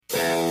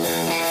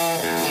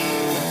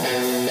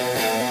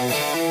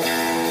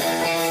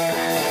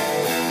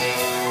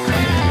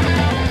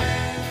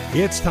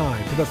It's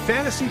time for the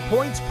Fantasy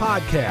Points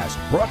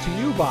Podcast, brought to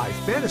you by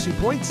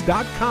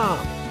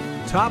FantasyPoints.com.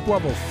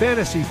 Top-level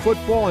fantasy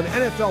football and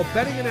NFL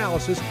betting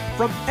analysis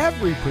from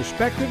every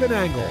perspective and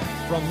angle,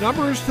 from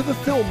numbers to the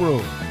film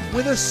room,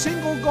 with a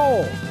single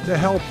goal to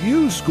help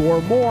you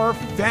score more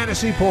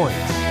fantasy points.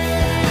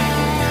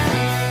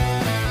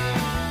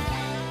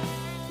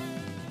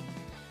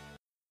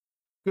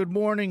 Good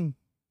morning,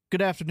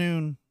 good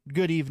afternoon,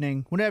 good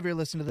evening, whenever you're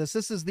listening to this.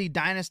 This is the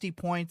Dynasty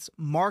Points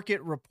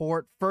Market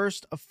Report,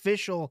 first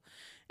official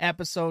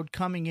episode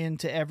coming in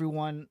to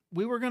everyone.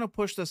 We were going to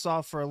push this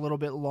off for a little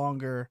bit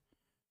longer,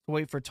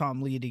 wait for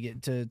Tom Lee to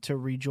get to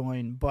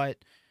rejoin, but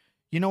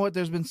you know what?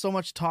 There's been so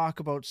much talk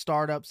about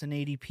startups and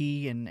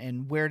ADP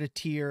and where to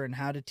tier and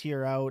how to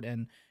tier out,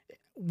 and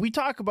we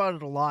talk about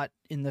it a lot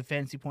in the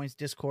Fantasy Points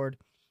Discord,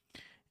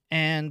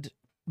 and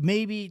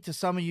maybe to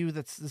some of you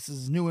this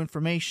is new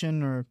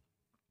information, or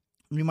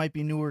you might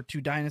be newer to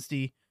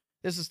Dynasty.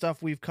 This is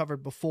stuff we've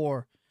covered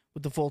before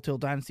with the Full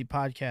Tilt Dynasty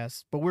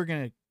podcast, but we're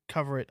going to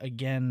cover it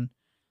again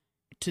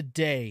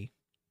today,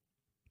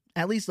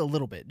 at least a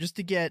little bit, just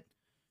to get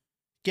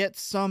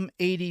some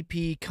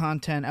ADP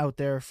content out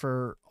there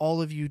for all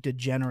of you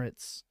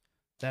degenerates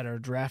that are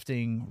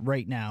drafting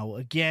right now.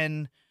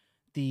 Again,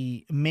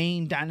 the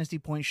main Dynasty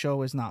Point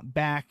show is not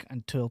back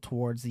until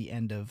towards the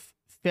end of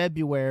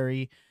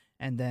February.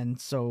 And then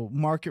so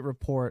Market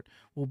Report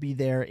will be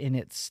there in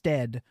its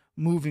stead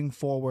moving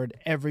forward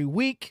every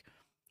week.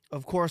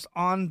 Of course,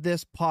 on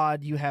this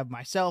pod, you have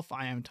myself.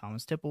 I am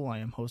Thomas Tipple. I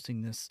am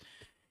hosting this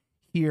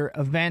here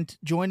event.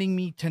 Joining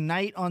me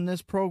tonight on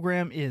this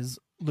program is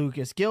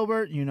Lucas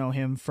Gilbert. You know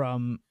him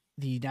from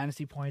the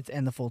Dynasty Points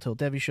and the Full Tilt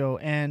Devy Show.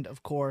 And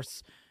of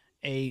course,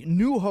 a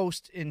new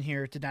host in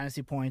here to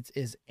Dynasty Points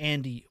is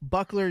Andy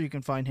Buckler. You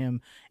can find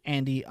him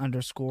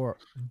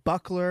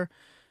Andy_Buckler.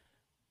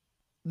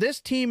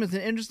 This team is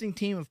an interesting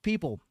team of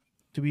people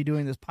to be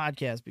doing this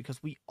podcast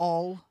because we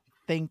all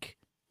think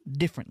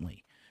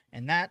differently.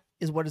 And that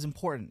is what is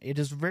important. It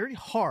is very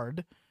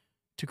hard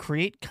to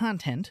create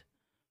content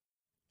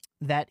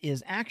that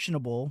is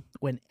actionable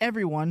when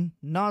everyone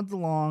nods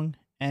along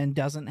and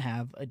doesn't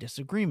have a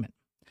disagreement.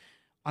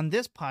 On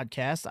this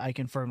podcast, I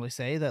can firmly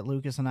say that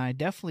Lucas and I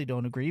definitely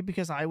don't agree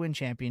because I win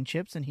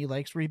championships and he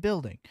likes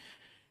rebuilding.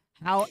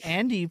 How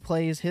Andy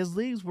plays his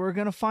leagues, we're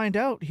going to find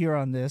out here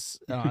on this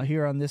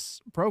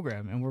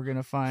program, and we're going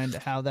to find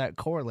how that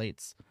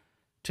correlates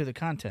to the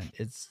content.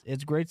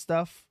 It's great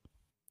stuff.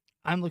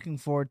 I'm looking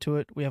forward to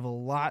it. We have a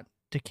lot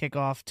to kick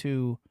off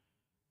to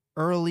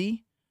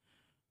early.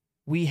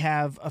 We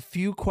have a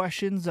few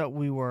questions that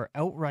we were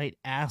outright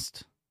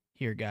asked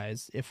here,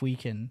 guys, if we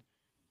can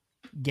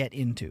get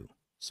into.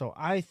 So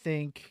I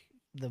think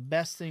the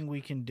best thing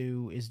we can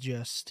do is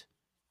just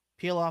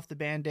peel off the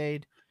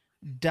Band-Aid,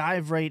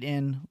 dive right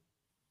in.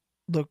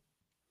 Look,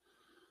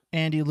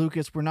 Andy,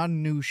 Lucas, we're not a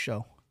news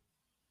show.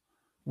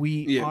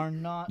 We are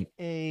not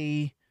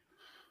a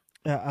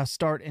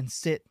start and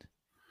sit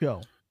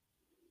show.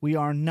 We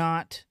are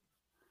not,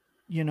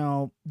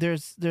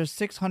 there's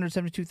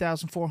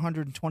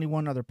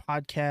 672,421 other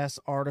podcasts,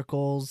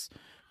 articles,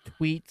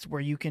 tweets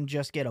where you can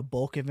just get a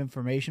bulk of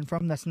information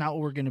from. That's not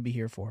what we're going to be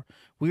here for.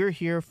 We are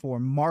here for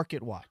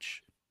Market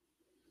Watch.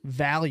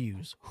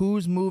 Values,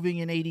 who's moving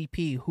in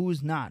ADP,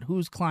 who's not,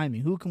 who's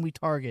climbing, who can we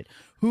target,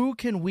 who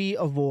can we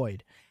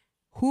avoid,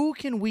 who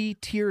can we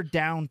tier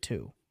down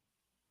to.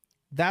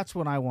 That's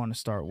what I want to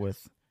start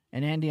with.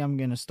 And Andy, I'm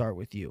going to start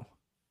with you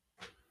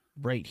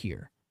right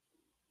here.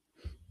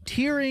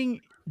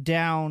 Tiering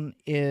down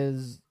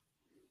is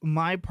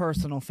my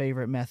personal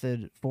favorite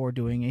method for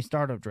doing a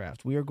startup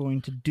draft. We are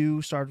going to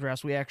do startup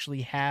drafts. We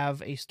actually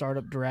have a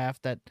startup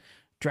draft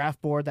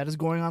board that is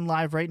going on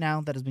live right now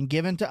that has been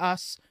given to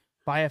us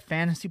by a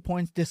Fantasy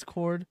Points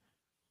Discord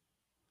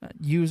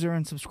user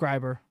and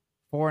subscriber,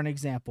 for an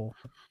example.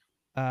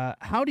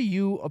 How do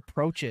you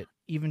approach it,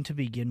 even to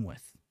begin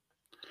with?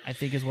 I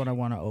think is what I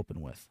want to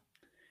open with.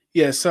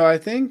 Yeah, so I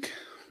think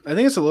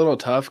it's a little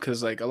tough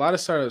because like a lot of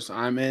startups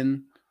I'm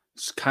in,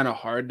 it's kind of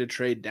hard to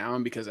trade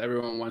down because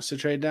everyone wants to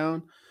trade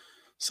down.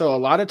 So a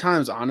lot of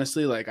times,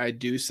 honestly, like I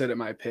do sit at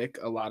my pick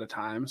a lot of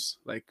times,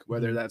 like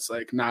whether that's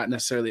like not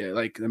necessarily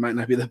like it might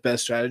not be the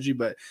best strategy,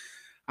 but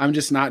I'm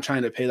just not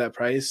trying to pay that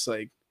price,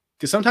 like,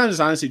 because sometimes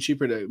it's honestly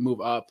cheaper to move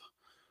up.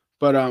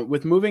 But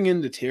with moving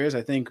into tiers,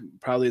 I think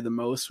probably the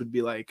most would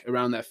be like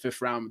around that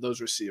fifth round with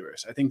those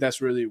receivers. I think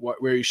that's really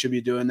where you should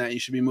be doing that. You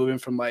should be moving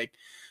from like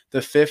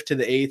the fifth to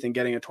the eighth and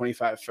getting a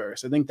 25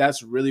 first. I think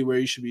that's really where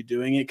you should be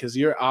doing it because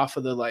you're off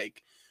of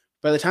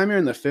by the time you're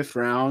in the fifth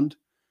round,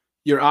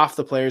 you're off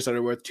the players that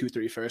are worth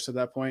 2-3 first at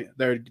that point.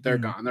 They're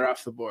gone. They're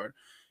off the board.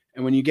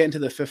 And when you get into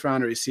the fifth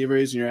round of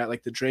receivers and you're at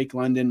like the Drake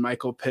London,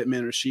 Michael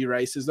Pittman, Rashee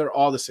Rice's, they're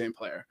all the same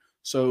player.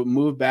 So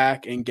move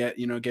back and get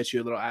you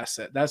a little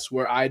asset. That's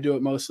where I do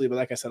it mostly. But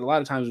like I said, a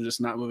lot of times I'm just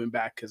not moving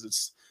back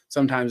because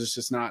sometimes it's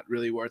just not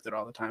really worth it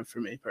all the time for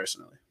me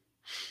personally.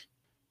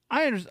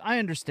 I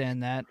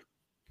understand that.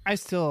 I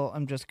still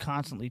am just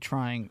constantly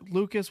trying.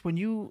 Lucas, when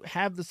you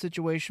have the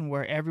situation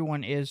where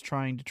everyone is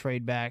trying to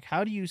trade back,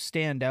 how do you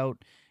stand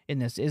out in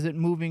this? Is it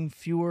moving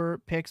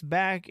fewer picks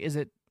back? Is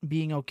it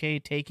being okay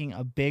taking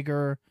a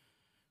bigger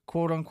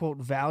quote unquote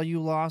value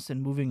loss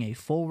and moving a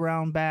full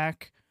round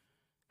back?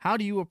 How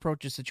do you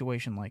approach a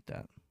situation like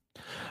that?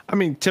 I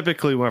mean,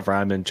 typically whenever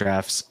I'm in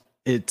drafts,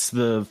 it's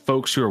the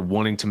folks who are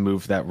wanting to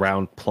move that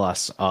round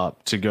plus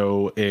up to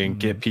go and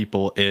get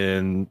people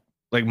in,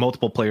 like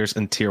multiple players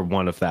in tier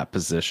 1 of that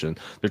position.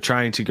 They're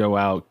trying to go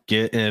out,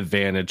 get an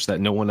advantage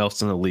that no one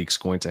else in the league is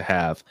going to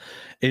have.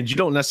 And you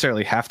don't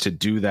necessarily have to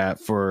do that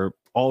for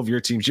all of your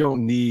teams. You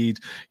don't need,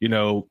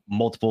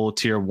 multiple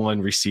tier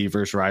 1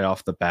 receivers right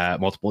off the bat,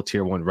 multiple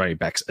tier 1 running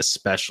backs,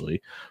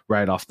 especially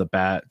right off the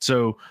bat.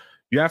 So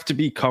you have to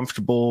be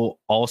comfortable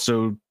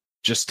also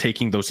just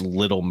taking those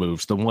little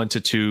moves, the 1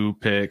 to 2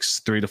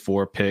 picks, 3 to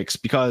 4 picks,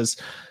 because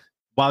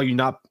while you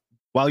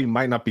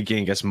might not be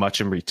getting as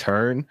much in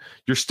return,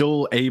 you're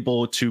still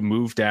able to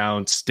move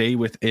down, stay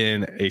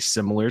within a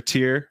similar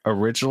tier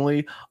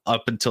originally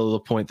up until the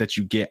point that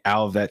you get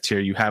out of that tier.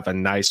 You have a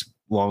nice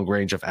long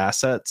range of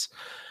assets.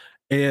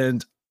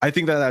 And I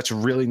think that that's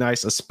really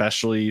nice,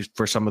 especially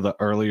for some of the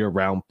earlier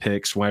round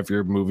picks whenever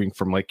you're moving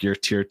from like your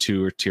tier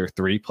 2 or tier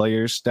 3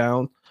 players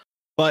down.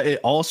 But it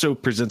also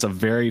presents a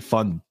very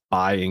fun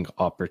buying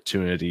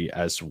opportunity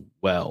as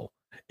well.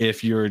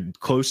 If you're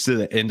close to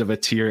the end of a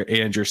tier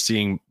and you're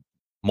seeing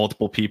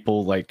multiple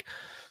people like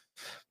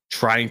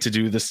trying to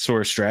do this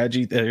sort of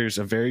strategy, there's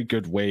a very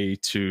good way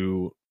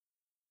to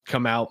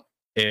come out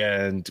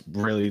and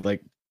really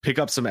like pick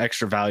up some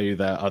extra value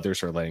that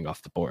others are laying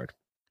off the board.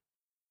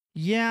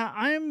 Yeah,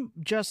 I'm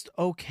just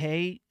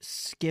okay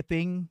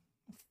skipping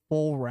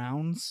full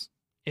rounds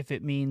if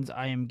it means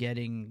I am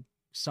getting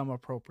some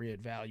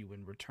appropriate value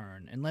in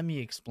return. And let me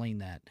explain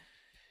that.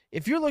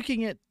 If you're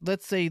looking at,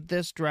 let's say,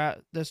 this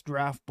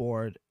draft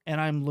board,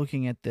 and I'm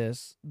looking at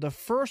this, the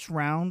first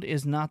round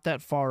is not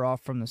that far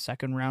off from the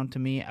second round to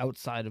me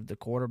outside of the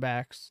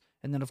quarterbacks.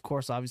 And then, of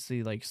course,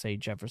 obviously, like, say,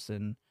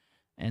 Jefferson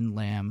and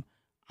Lamb.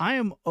 I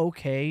am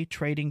okay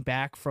trading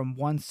back from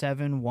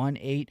 1-7,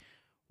 1-8,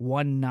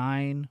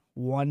 1-9,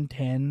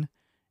 1-10,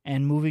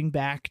 and moving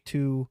back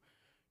to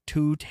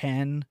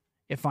 2-10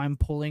 if I'm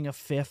pulling a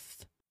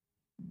fifth.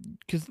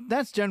 Because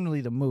that's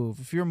generally the move.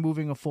 If you're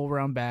moving a full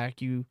round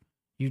back, you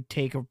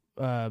take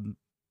an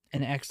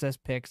excess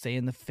pick, say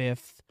in the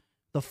 5th,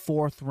 the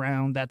 4th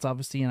round. That's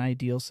obviously an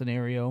ideal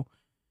scenario,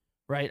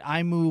 right?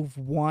 I move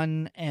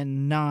 1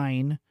 and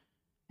 9,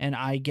 and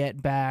I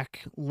get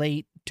back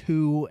late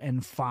 2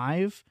 and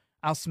 5.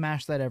 I'll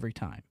smash that every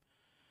time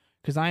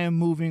because I am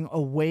moving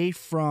away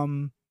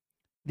from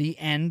the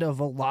end of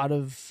a lot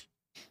of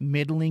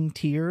middling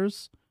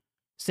tiers.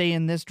 Say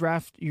in this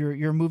draft,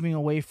 you're moving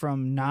away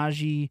from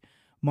Najee,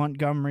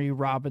 Montgomery,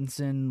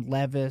 Robinson,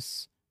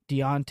 Levis,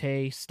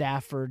 Deontay,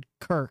 Stafford,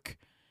 Kirk,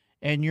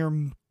 and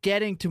you're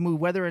getting to move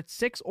whether it's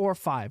 6 or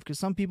 5, because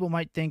some people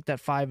might think that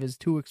 5 is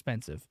too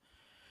expensive.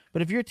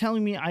 But if you're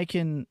telling me I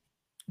can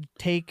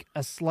take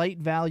a slight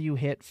value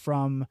hit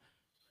from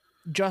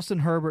Justin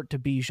Herbert to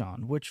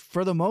Bijan, which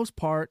for the most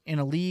part in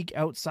a league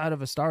outside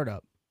of a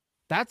startup,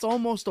 that's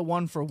almost a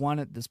 1-for-1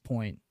 at this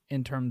point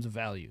in terms of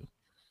value.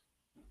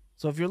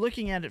 So if you're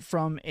looking at it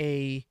from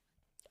a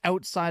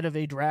outside of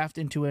a draft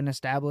into an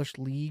established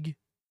league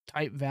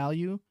type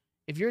value,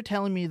 if you're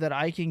telling me that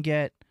I can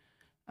get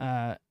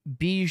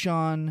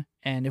Bijan,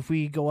 and if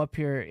we go up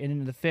here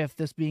into the 5th,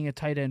 this being a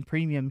tight end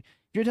premium,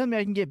 if you're telling me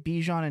I can get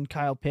Bijan and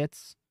Kyle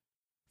Pitts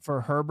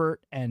for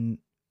Herbert and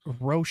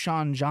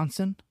Roschon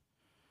Johnson,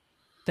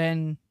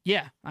 then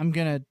yeah, I'm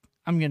gonna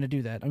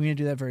do that. I'm gonna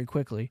do that very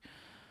quickly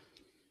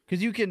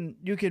because you can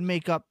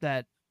make up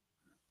that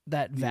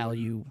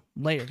value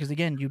later. Because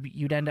again,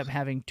 you'd end up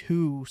having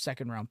 2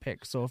 second-round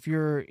picks. So if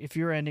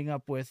you're ending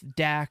up with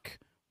Dak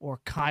or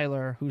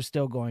Kyler, who's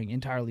still going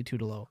entirely too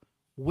low,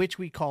 which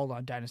we called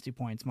on Dynasty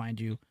Points,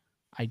 mind you.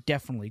 I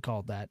definitely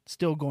called that.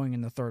 Still going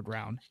in the 3rd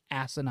round.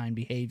 Asinine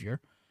behavior.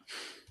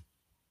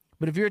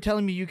 But if you're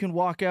telling me you can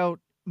walk out,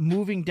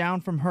 moving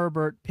down from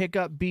Herbert, pick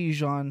up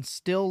Bijan,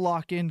 still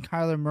lock in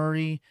Kyler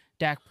Murray,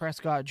 Dak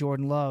Prescott,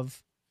 Jordan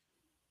Love,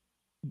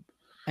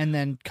 and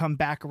then come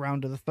back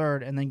around to the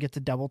 3rd and then get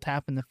to double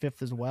tap in the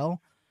 5th as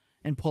well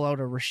and pull out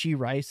a Rashee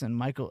Rice and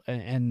Michael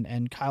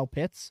and Kyle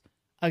Pitts,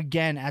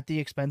 again, at the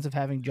expense of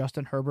having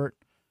Justin Herbert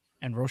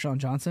and Roschon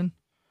Johnson,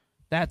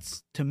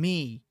 that's, to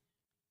me,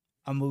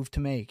 a move to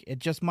make. It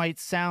just might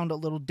sound a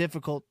little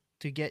difficult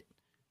to get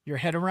your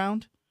head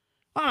around.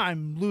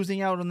 I'm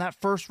losing out on that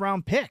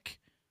 1st-round pick.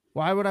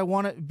 Why would I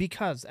want it?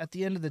 Because at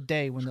the end of the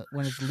day, when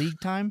it's league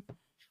time,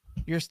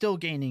 you're still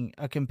gaining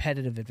a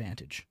competitive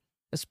advantage,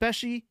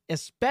 especially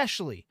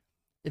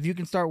if you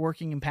can start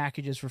working in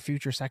packages for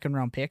future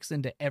 2nd-round picks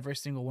into every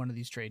single one of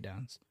these trade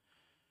downs.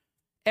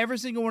 Every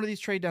single one of these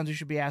trade downs, you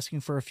should be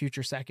asking for a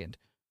future 2nd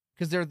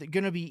because they're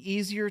going to be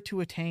easier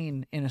to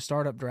attain in a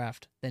startup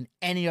draft than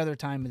any other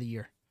time of the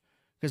year.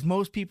 Because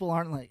most people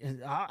aren't like,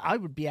 I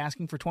would be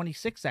asking for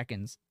 26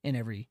 seconds in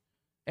every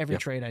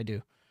trade I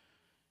do.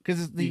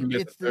 Because it's the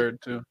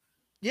 3rd too.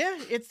 Yeah,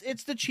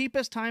 it's the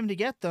cheapest time to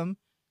get them,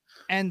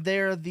 and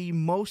they're the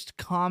most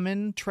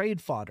common trade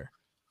fodder.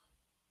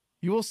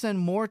 You will send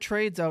more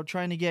trades out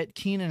trying to get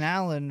Keenan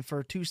Allen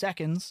for 2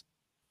 seconds.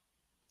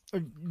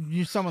 Or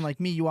you, someone like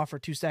me, you offer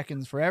 2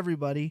 seconds for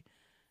everybody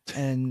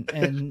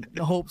and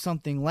hope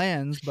something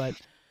lands. But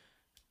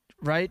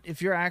right,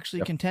 if you're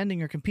actually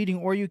contending or competing,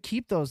 or you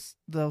keep those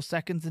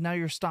seconds and now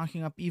you're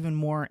stocking up even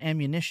more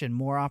ammunition,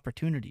 more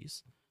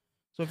opportunities.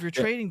 So if you're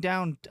trading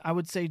down, I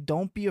would say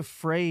don't be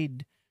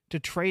afraid to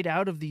trade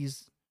out of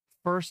these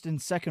first and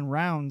second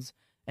rounds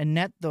and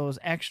net those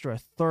extra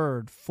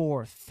third,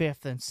 fourth,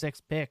 fifth, and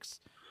sixth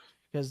picks.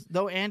 Because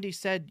though Andy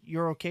said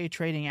you're okay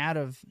trading out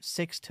of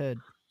 6 to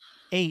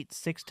 8,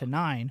 6 to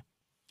 9,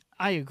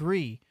 I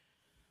agree.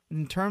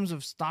 In terms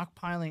of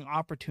stockpiling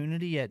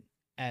opportunity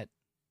at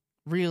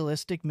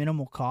realistic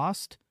minimal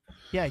cost,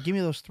 yeah, give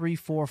me those 3,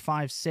 4,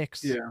 5,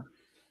 6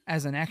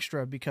 as an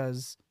extra,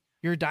 because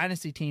your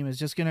dynasty team is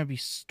just going to be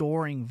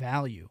storing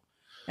value.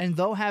 And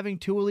though having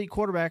 2 elite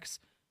quarterbacks,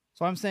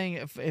 so I'm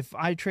saying if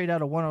I trade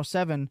out a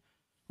 107,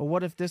 well,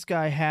 what if this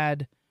guy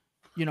had,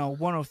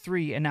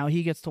 103 and now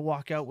he gets to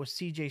walk out with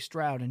CJ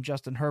Stroud and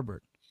Justin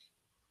Herbert?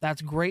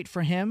 That's great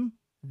for him.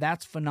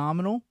 That's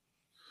phenomenal.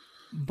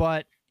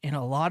 But in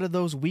a lot of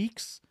those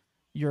weeks,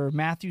 your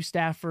Matthew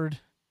Stafford,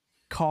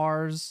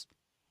 Cars,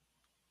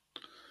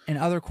 and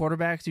other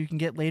quarterbacks you can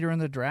get later in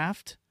the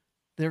draft,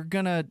 they're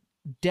going to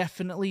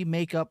definitely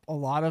make up a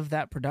lot of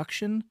that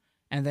production,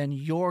 and then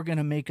you're going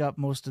to make up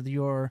most of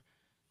the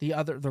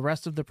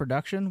rest of the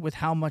production with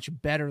how much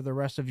better the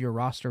rest of your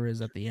roster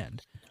is at the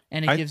end.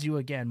 And it gives you,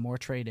 again, more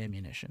trade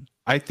ammunition.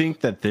 I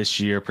think that this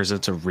year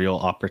presents a real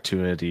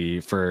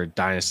opportunity for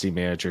dynasty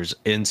managers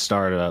in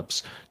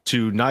startups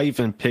to not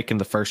even pick in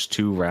the first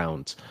 2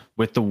 rounds.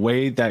 With the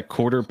way that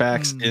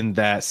quarterbacks in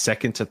that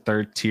second to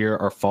third tier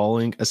are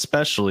falling,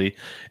 especially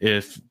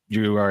if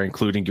you are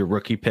including your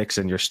rookie picks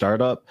in your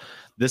startup,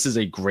 this is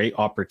a great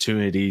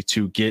opportunity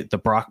to get the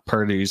Brock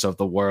Purdy's of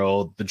the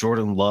world, the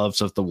Jordan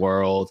Loves of the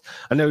world.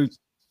 I know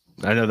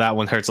that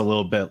one hurts a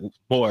little bit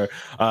more,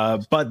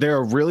 but there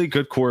are really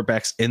good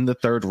quarterbacks in the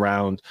third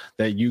round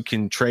that you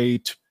can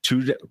trade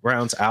 2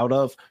 rounds out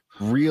of,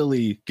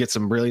 really get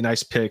some really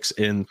nice picks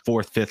in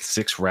 4th, 5th,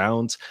 6th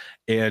rounds,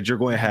 and you're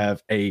going to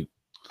have a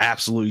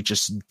absolutely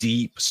just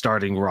deep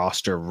starting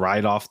roster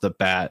right off the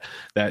bat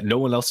that no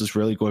one else is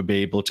really going to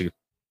be able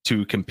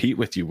to compete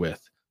with you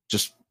with.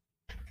 Just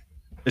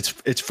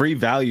it's free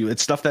value.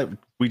 It's stuff that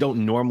we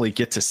don't normally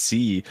get to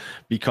see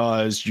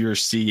because you're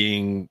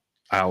seeing,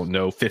 I don't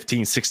know,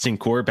 15, 16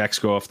 quarterbacks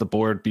go off the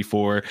board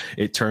before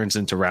it turns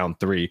into round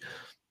 3.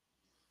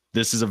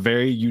 This is a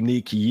very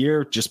unique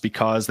year just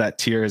because that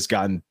tier has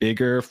gotten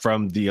bigger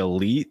from the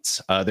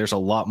elites. There's a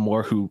lot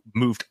more who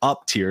moved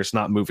up tiers,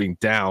 not moving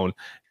down.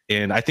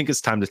 And I think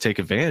it's time to take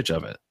advantage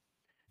of it.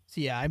 So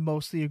yeah, I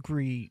mostly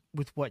agree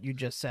with what you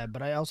just said,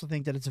 but I also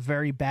think that it's a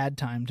very bad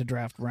time to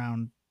draft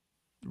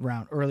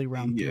early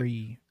round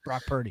 3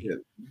 Brock Purdy. Yeah.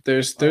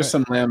 There's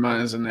some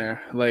landmines in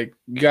there. Like,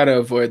 you got to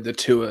avoid the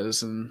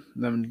Tuas and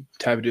them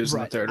type of dudes in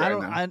the third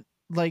now.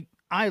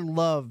 I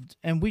loved,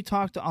 and we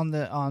talked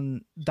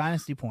on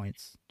Dynasty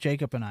Points,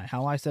 Jacob and I,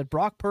 how I said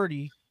Brock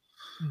Purdy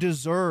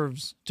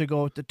deserves to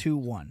go with the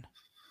 2-1,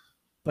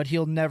 but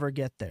he'll never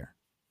get there.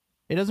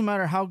 It doesn't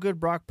matter how good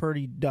Brock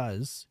Purdy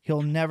does,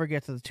 he'll never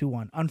get to the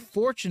 2-1.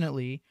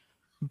 Unfortunately,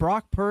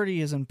 Brock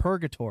Purdy is in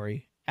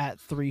purgatory at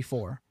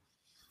 3-4,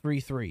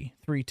 3-3,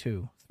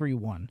 3-2,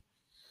 3-1.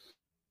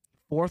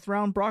 4th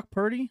round Brock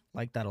Purdy,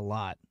 like that a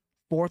lot.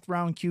 4th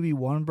round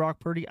QB1 Brock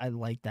Purdy, I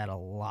like that a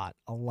lot.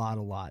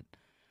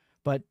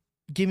 But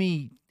give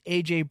me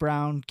A.J.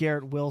 Brown,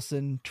 Garrett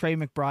Wilson, Trey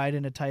McBride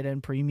in a tight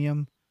end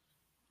premium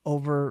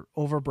over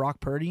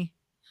Brock Purdy.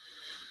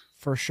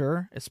 For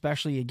sure,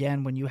 especially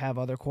again when you have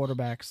other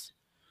quarterbacks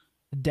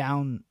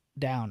down.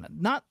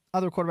 Not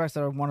other quarterbacks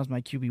that I want as my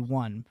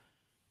QB1,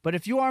 but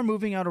if you are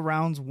moving out of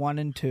rounds 1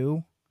 and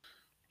 2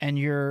 and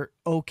you're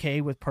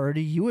okay with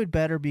Purdy, you would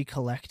better be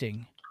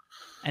collecting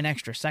an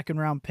extra 2nd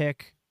round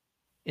pick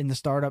in the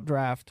startup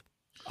draft,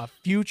 a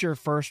future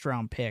 1st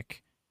round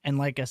pick, and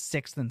like a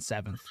 6th and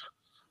 7th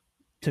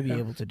to be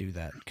able to do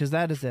that, because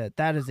that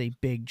is a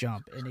big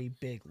jump and a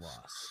big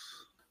loss.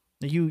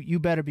 You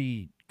better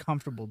be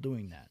comfortable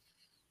doing that.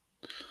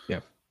 Yeah.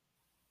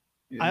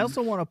 I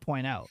also want to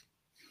point out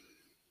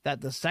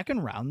that the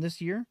 2nd round this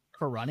year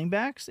for running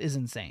backs is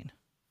insane.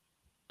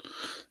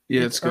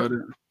 Yeah, it's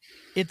goated.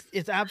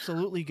 It's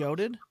absolutely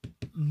goated.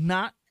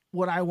 Not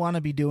what I want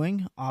to be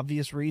doing.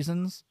 Obvious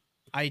reasons.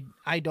 I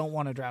don't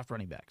want to draft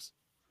running backs.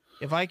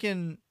 If I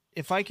can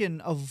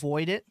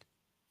avoid it,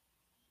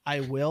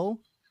 I will.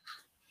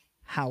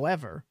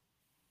 However,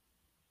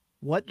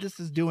 what this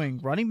is doing,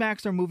 running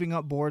backs are moving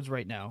up boards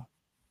right now,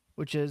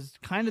 which is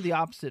kind of the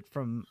opposite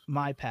from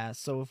my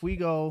past. So if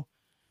we're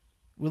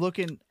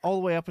looking all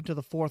the way up into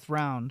the 4th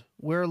round,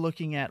 we're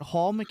looking at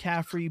Hall,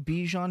 McCaffrey,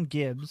 Bijan,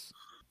 Gibbs,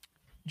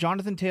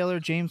 Jonathan Taylor,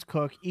 James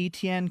Cook,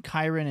 Etienne,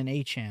 Kyron, and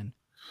Achane,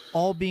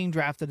 all being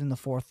drafted in the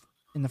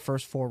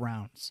first 4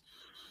 rounds.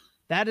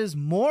 That is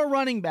more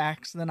running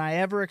backs than I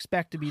ever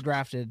expect to be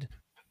drafted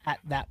at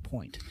that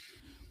point.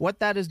 What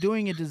that is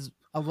doing, it is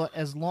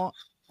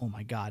Oh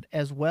my God.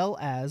 As well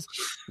as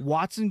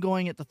Watson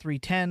going at the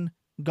 310,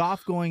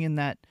 Goff going in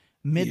that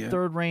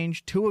mid-third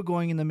range, Tua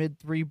going in the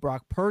mid-3,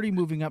 Brock Purdy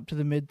moving up to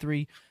the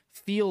mid-3,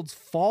 Fields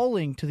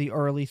falling to the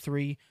early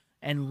 3,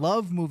 and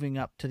Love moving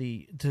up to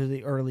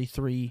the early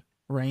 3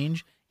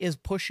 range is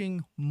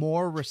pushing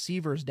more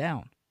receivers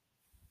down.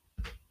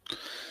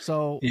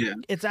 So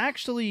it's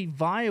actually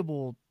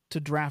viable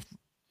to draft,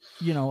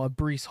 a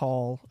Breece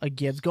Hall, a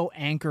Gibbs, go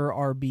anchor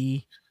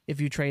RB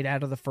if you trade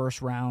out of the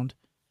first round,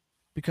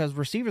 because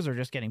receivers are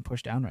just getting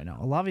pushed down right now.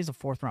 Olave's a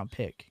 4th round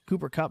pick.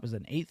 Cooper Kupp is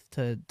an 8th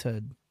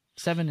to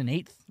 7th and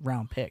 8th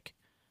round pick.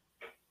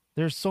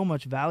 There's so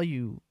much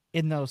value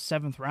in those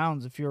 7th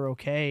rounds if you're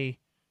okay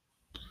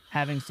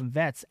having some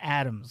vets.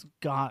 Adams,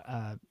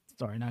 not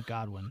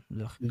Godwin.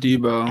 Ugh.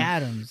 Debo.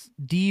 Adams,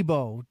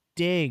 Debo,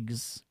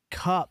 Diggs,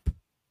 Kupp,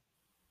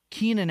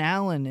 Keenan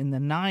Allen in the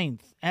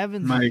 9th,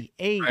 Evans in the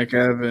 8th. Mike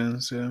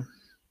Evans, yeah.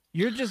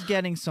 You're just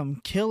getting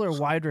some killer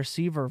wide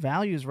receiver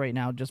values right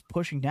now, just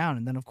pushing down.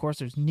 And then, of course,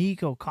 there's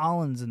Nico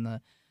Collins in the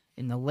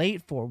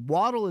late 4.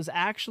 Waddle is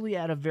actually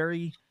at a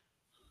very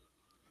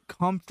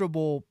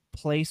comfortable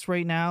place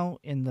right now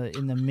in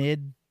the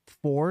mid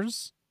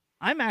 4s.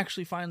 I'm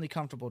actually finally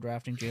comfortable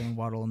drafting Jalen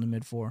Waddle in the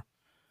mid 4.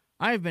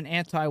 I have been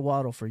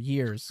anti-Waddle for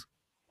years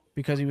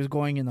because he was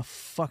going in the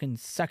fucking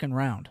 2nd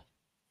round.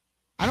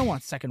 I don't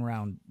want 2nd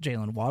round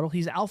Jalen Waddle.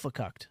 He's alpha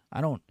cucked.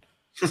 I don't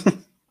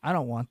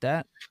want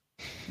that.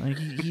 Like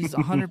he's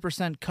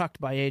 100% cucked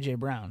by AJ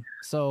Brown.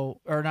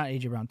 Or not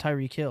AJ Brown,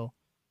 Tyreek Hill,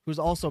 who's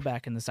also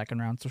back in the 2nd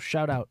round. So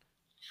shout out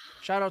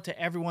to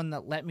everyone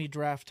that let me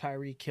draft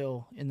Tyreek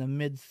Hill in the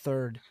mid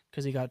 3rd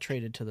because he got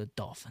traded to the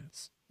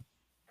Dolphins.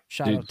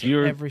 Shout out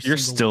to every single one. You're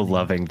still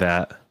loving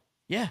that.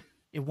 Yeah,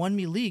 it won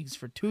me leagues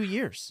for 2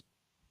 years.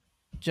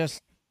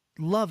 Just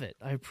love it.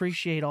 I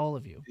appreciate all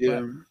of you.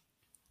 Yeah.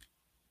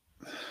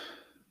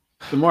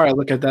 The more I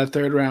look at that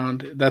third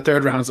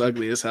round's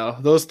ugly as hell.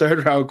 Those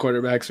 3rd round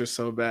quarterbacks are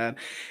so bad.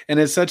 And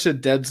it's such a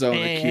dead zone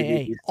of QBs.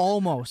 Hey.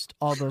 Almost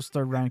all those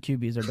 3rd round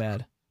QBs are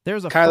bad.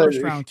 There's a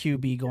 1st round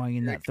QB going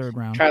in that 3rd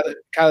round.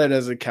 Kyler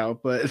doesn't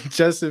count, but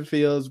Justin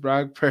Fields,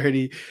 Brock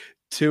Purdy,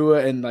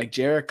 Tua, and like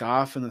Jared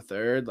Goff in the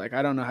 3rd. Like,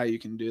 I don't know how you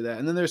can do that.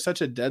 And then there's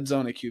such a dead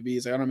zone of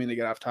QBs. I don't mean to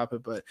get off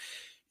topic, but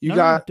you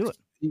got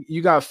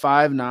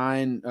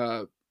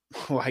 5'9",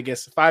 well, I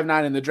guess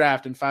 5'9" in the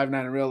draft and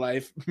 5'9" in real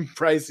life.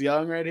 Bryce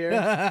Young right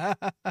here.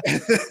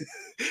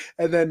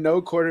 And then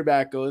no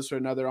quarterback goes for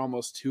another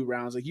almost 2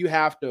 rounds. Like, you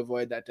have to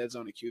avoid that dead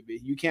zone of QB.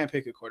 You can't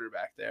pick a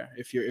quarterback there.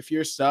 If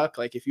you're stuck,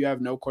 like if you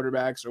have no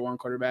quarterbacks or one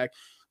quarterback,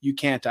 you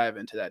can't dive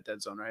into that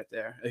dead zone right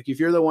there. Like if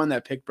you're the one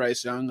that picked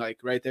Bryce Young, like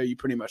right there, you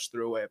pretty much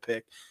threw away a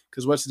pick.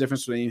 Because what's the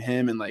difference between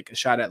him and like a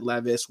shot at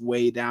Levis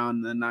way down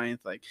in the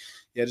 9th? Like,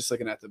 yeah, just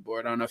looking at the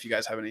board. I don't know if you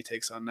guys have any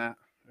takes on that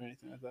or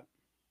anything like that.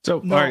 So,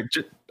 no. All right,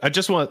 I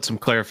just want some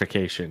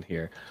clarification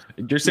here.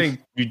 You're saying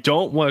you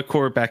don't want a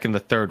quarterback in the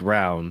 3rd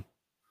round,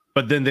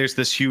 but then there's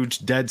this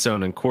huge dead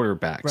zone in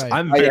quarterbacks. Right.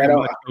 I'm very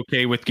much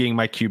okay with getting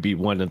my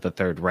QB1 in the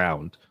 3rd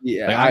round.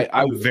 Yeah, like,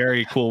 I'm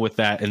very cool with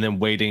that, and then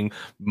waiting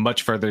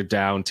much further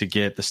down to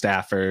get the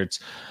Staffords.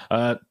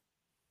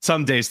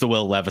 Some days the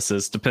Will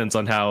Levises, depends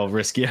on how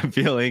risky I'm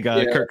feeling.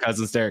 Kirk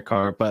Cousins, Derek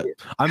Carr, but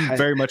I'm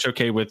very much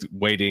okay with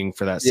waiting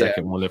for that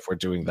second one if we're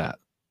doing that.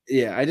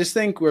 Yeah, I just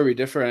think where we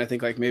differ, and I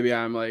think like maybe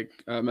I'm like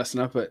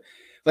messing up, but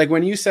like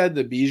when you said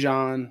the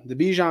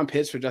Bijan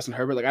Pitts for Justin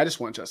Herbert, like I just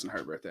want Justin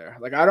Herbert there.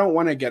 Like I don't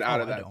want to get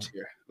out of that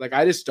tier. Like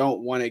I just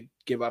don't want to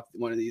give up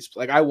one of these.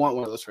 Like I want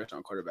one of those 1st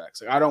round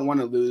quarterbacks. Like I don't want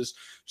to lose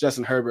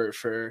Justin Herbert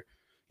for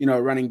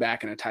a running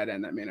back and a tight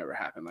end that may never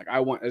happen. Like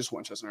I just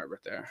want Justin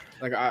Herbert there.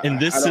 Like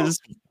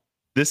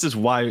This is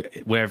why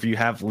whenever you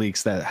have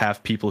leagues that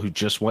have people who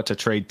just want to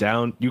trade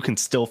down, you can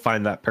still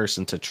find that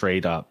person to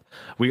trade up.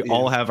 We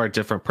all have our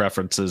different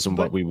preferences and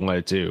what we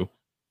want to do.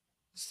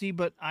 See,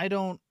 but I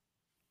don't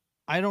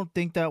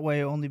think that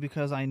way only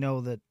because I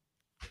know that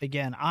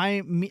and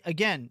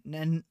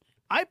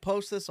I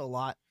post this a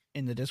lot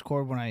in the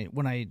Discord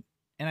when I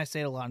say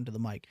it a lot into the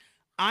mic.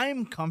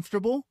 I'm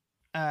comfortable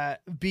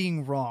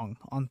being wrong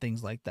on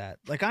things like that.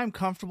 Like I'm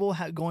comfortable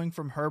going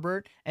from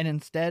Herbert, and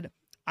instead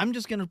I'm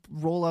just going to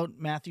roll out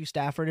Matthew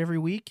Stafford every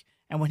week.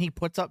 And when he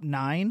puts up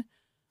 9,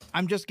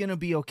 I'm just going to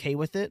be okay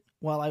with it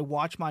while I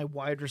watch my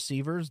wide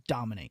receivers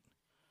dominate.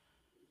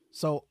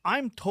 So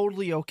I'm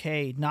totally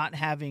okay not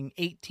having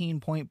 18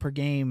 point per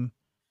game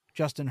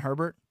Justin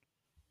Herbert,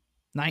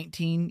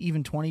 19,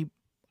 even 20.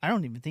 I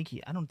don't think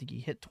he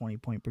hit 20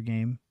 point per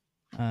game.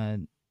 Now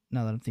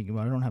that I'm thinking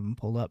about it, I don't have him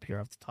pulled up here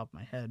off the top of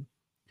my head.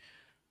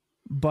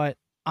 But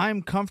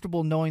I'm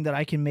comfortable knowing that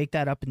I can make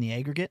that up in the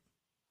aggregate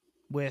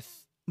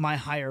with my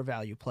higher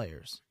value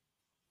players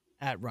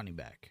at running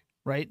back,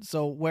 right?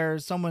 So where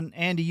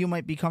Andy, you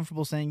might be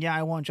comfortable saying, yeah,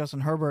 I want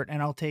Justin Herbert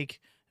and I'll take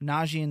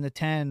Najee in the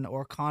 10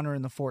 or Connor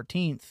in the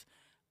 14th.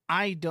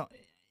 I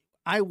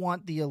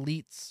want the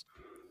elites,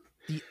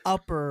 the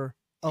upper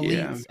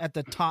elites at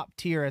the top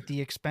tier at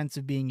the expense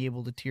of being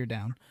able to tier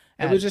down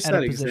at a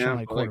position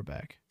like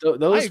quarterback.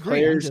 Those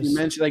players you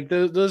mentioned, like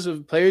those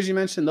players you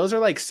mentioned, those are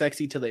like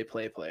sexy till they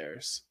play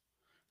players,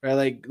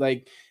 right?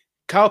 Like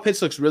Kyle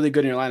Pitts looks really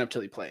good in your lineup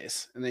till he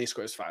plays, and then he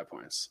scores 5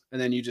 points, and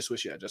then you just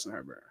wish you had Justin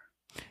Herbert.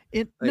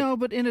 No,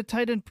 but in a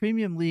tight end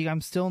premium league, I'm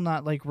still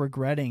not like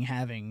regretting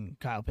having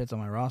Kyle Pitts on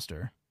my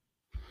roster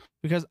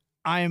because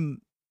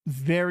I'm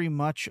very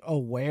much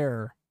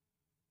aware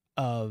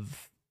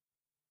of,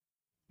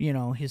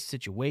 his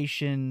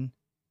situation,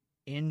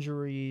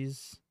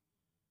 injuries,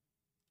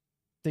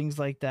 things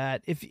like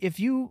that. If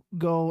you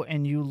go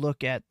and you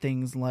look at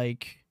things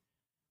like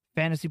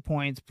fantasy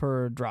points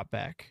per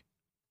dropback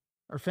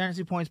or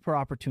fantasy points per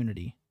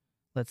opportunity,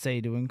 let's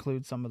say to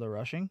include some of the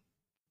rushing,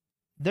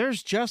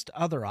 there's just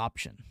other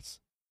options.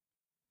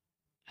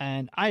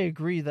 And I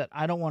agree that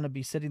I don't want to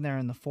be sitting there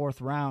in the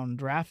 4th round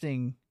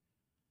drafting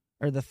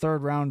or the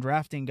 3rd round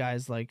drafting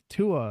guys like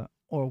Tua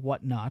or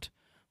whatnot.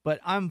 But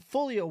I'm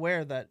fully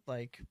aware that,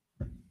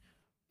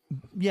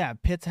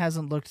 Pitts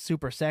hasn't looked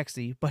super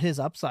sexy, but his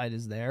upside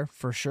is there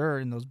for sure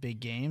in those big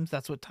games.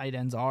 That's what tight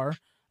ends are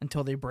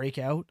until they break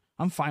out.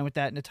 I'm fine with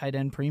that in a tight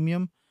end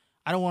premium.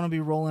 I don't want to be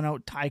rolling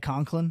out Ty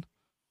Conklin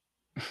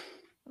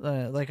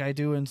like I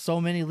do in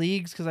so many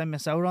leagues because I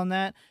miss out on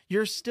that.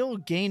 You're still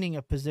gaining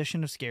a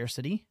position of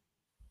scarcity,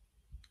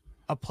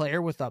 a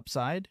player with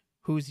upside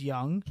who's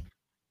young,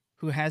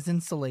 who has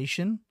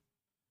insulation,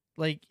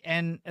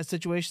 and a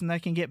situation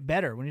that can get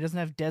better when he doesn't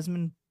have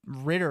Desmond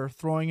Ridder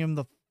throwing him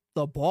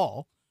the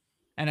ball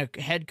and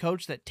a head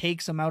coach that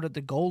takes him out at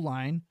the goal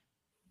line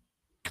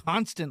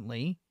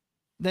constantly.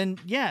 Then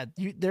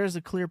there's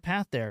a clear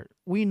path there.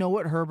 We know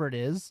what Herbert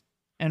is,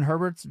 and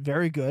Herbert's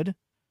very good.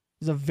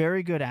 He's a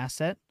very good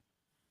asset.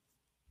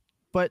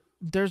 But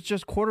there's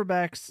just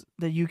quarterbacks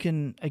that you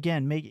can,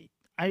 again, make.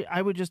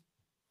 I would just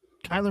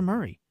Kyler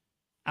Murray.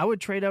 I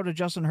would trade out a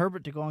Justin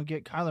Herbert to go and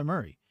get Kyler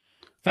Murray.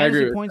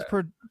 Fantasy points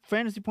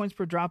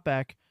per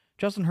dropback.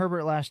 Justin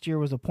Herbert last year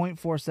was a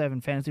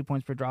 0.47 fantasy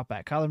points per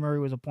dropback. Kyler Murray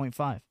was a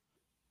 0.5.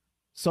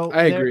 So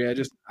I agree. I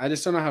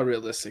just don't know how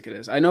realistic it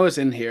is. I know it's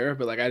in here,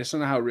 but I just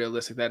don't know how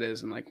realistic that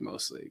is in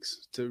most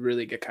leagues to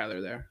really get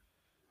Kyler there.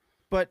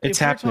 But it's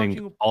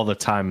happening all the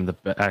time in the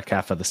back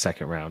half of the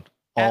 2nd round,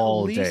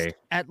 all day.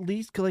 At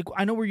least,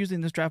 I know we're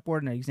using this draft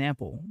board as an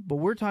example, but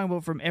we're talking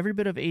about from every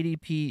bit of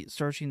ADP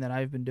searching that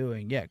I've been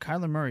doing. Yeah,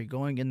 Kyler Murray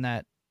going in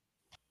that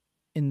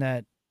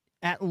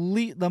at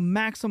least the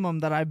maximum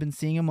that I've been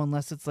seeing him,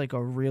 unless it's a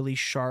really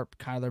sharp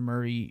Kyler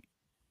Murray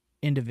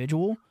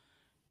individual.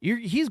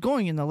 He's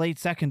going in the late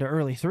 2nd to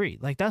early 3.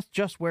 That's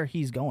just where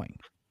he's going,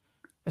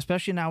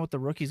 especially now with the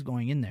rookies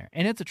going in there.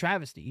 And it's a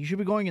travesty. He should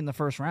be going in the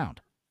 1st round.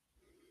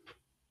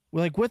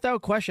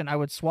 Without question, I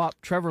would swap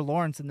Trevor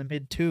Lawrence in the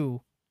mid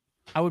 2.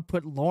 I would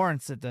put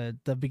Lawrence at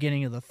the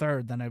beginning of the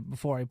 3rd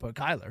before I put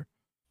Kyler.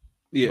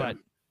 Yeah.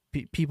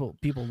 But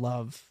people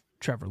love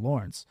Trevor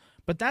Lawrence.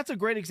 But that's a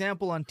great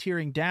example on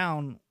tiering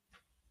down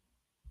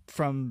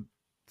from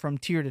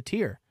tier to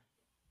tier.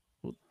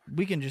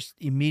 We can just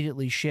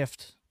immediately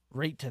shift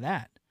right to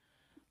that.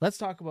 Let's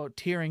talk about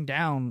tiering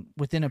down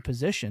within a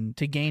position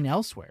to gain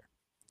elsewhere,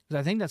 because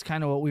I think that's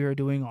kind of what we were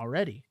doing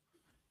already.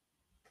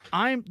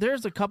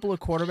 There's a couple of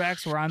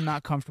quarterbacks where I'm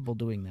not comfortable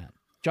doing that.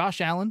 Josh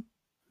Allen,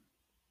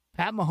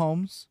 Pat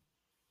Mahomes,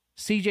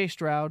 CJ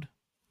Stroud,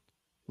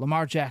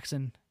 Lamar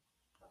Jackson,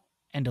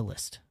 and a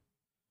list.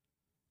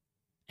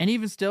 And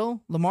even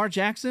still, Lamar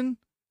Jackson,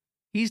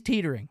 he's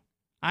teetering.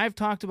 I've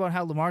talked about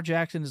how Lamar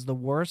Jackson is the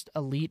worst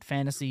elite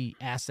fantasy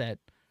asset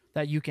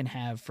that you can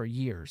have for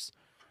years,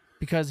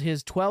 because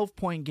his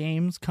 12-point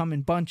games come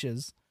in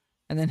bunches,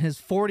 and then his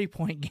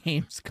 40-point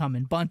games come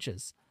in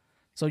bunches.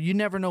 So you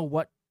never know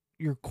what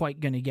you're quite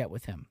going to get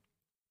with him.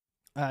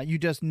 You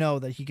just know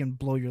that he can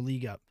blow your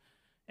league up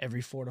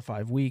every 4 to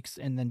 5 weeks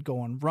and then go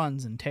on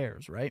runs and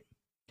tears, right?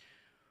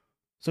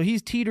 So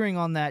he's teetering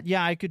on that.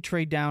 Yeah, I could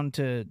trade down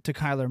to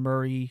Kyler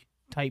Murray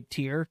type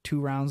tier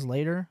 2 rounds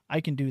later.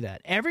 I can do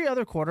that. Every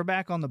other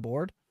quarterback on the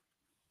board,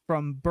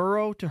 from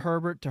Burrow to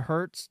Herbert to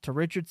Hurts to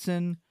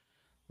Richardson,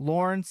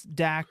 Lawrence,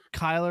 Dak,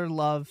 Kyler,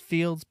 Love,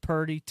 Fields,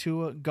 Purdy,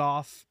 Tua,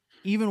 Goff,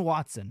 even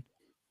Watson,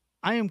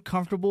 I am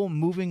comfortable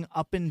moving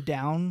up and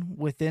down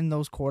within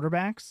those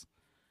quarterbacks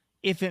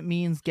if it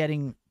means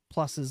getting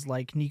pluses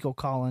like Nico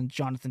Collins,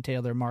 Jonathan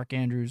Taylor, Mark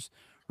Andrews,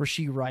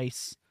 Rashee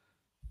Rice,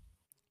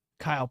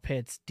 Kyle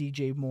Pitts,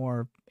 DJ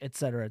Moore,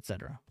 etc.,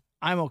 etc.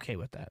 I'm okay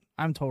with that.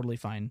 I'm totally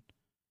fine.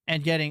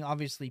 And getting,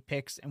 obviously,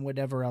 picks and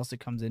whatever else it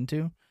comes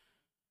into.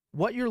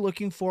 What you're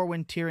looking for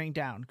when tiering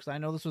down, because I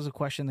know this was a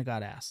question that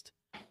got asked.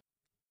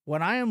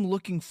 What I am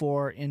looking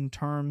for in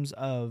terms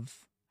of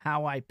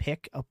how I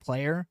pick a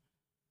player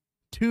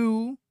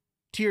to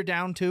tier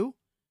down to,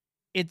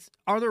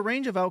 are the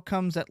range of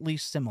outcomes at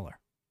least similar?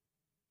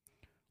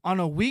 On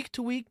a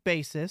week-to-week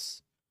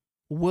basis,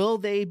 will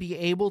they be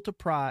able to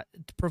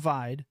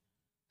provide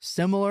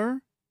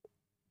similar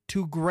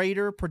to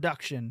greater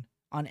production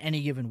on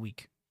any given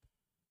week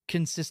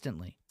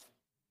consistently?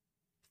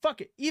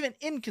 Fuck it, even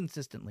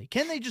inconsistently.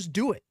 Can they just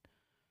do it?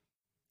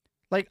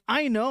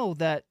 I know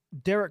that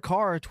Derek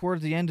Carr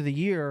towards the end of the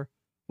year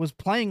was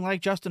playing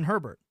like Justin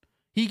Herbert.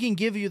 He can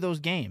give you those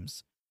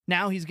games.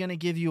 Now he's going to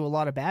give you a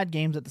lot of bad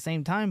games at the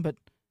same time, but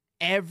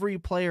every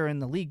player in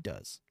the league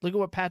does. Look at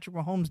what Patrick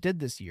Mahomes did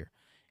this year.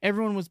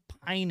 Everyone was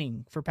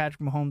pining for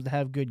Patrick Mahomes to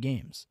have good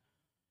games.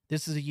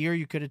 This is a year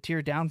you could have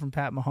tiered down from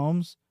Pat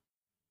Mahomes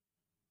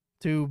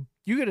to,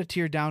 you could have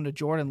tiered down to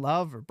Jordan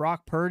Love or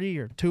Brock Purdy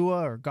or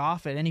Tua or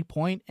Goff at any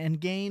point and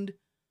gained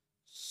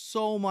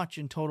so much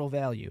in total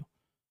value.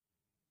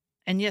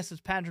 And yes,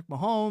 it's Patrick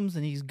Mahomes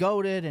and he's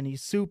goated and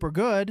he's super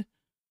good,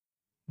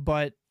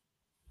 but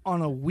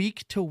on a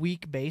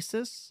week-to-week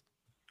basis,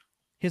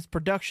 his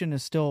production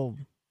is still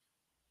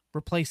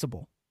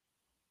replaceable,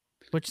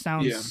 which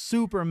sounds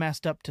super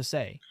messed up to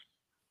say.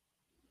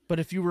 But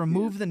if you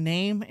remove the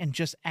name and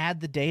just add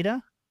the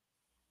data,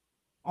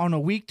 on a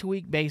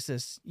week-to-week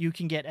basis, you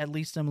can get at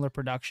least similar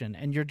production,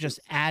 and you're just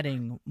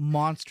adding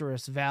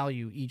monstrous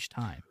value each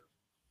time.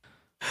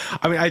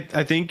 I mean,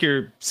 I think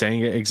you're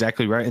saying it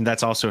exactly right, and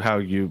that's also how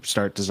you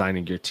start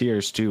designing your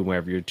tiers too,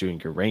 whenever you're doing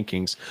your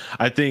rankings.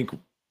 I think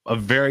a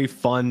very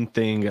fun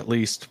thing, at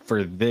least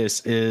for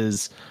this,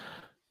 is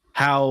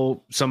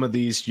how some of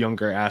these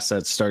younger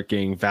assets start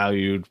getting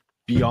valued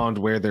beyond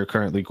where they're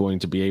currently going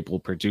to be able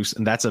to produce.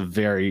 And that's a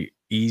very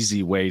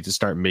easy way to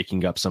start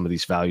making up some of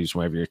these values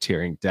whenever you're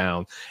tiering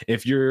down.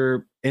 If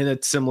you're in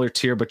a similar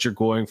tier, but you're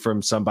going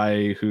from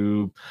somebody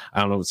who,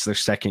 I don't know, it's their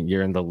second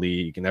year in the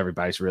league and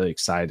everybody's really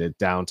excited,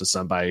 down to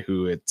somebody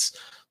who it's,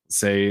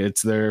 say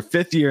it's their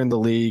fifth year in the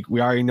league, we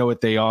already know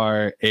what they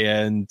are,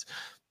 and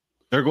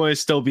they're going to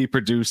still be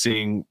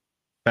producing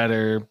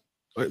better,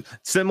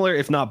 similar,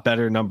 if not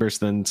better numbers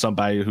than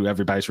somebody who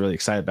everybody's really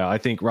excited about. I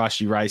think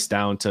Rashee Rice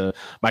down to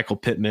Michael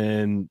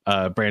Pittman,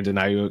 Brandon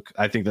Ayuk,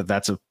 I think that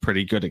that's a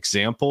pretty good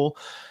example.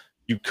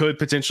 You could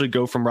potentially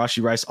go from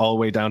Rashee Rice all the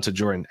way down to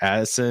Jordan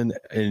Addison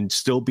and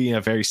still be in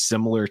a very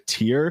similar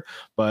tier,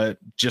 but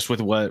just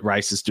with what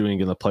Rice is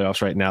doing in the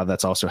playoffs right now,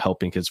 that's also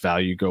helping his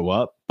value go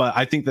up. But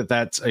I think that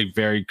that's a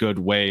very good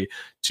way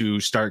to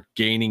start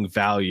gaining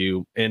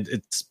value, and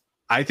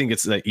I think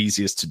it's the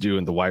easiest to do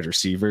in the wide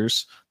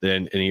receivers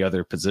than any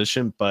other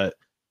position, but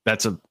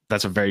that's a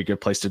very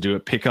good place to do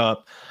it. Pick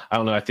up, I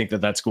don't know, I think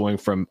that that's going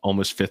from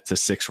almost 5th to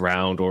 6th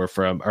round, or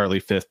from early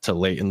 5th to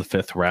late in the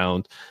 5th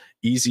round.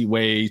 Easy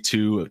way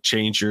to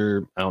change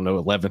your, I don't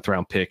know, 11th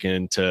round pick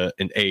into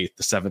an 8th,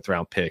 the 7th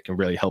round pick, and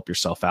really help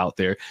yourself out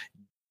there,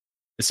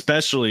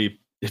 especially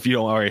if you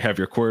don't already have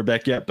your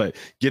quarterback yet. But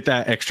get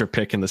that extra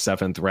pick in the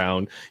 7th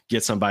round,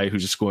 get somebody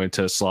who's just going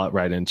to slot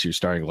right into your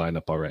starting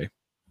lineup already.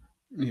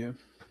 Yeah.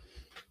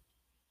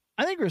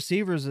 I think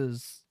receivers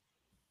is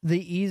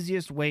the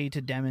easiest way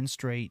to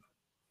demonstrate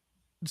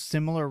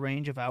similar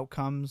range of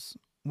outcomes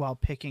while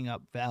picking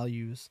up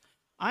values.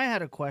 I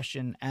had a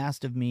question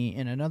asked of me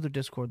in another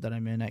Discord that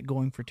I'm in at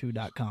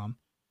goingfor2.com.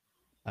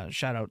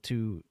 Shout out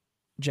to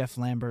Jeff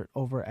Lambert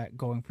over at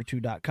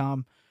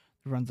goingfor2.com,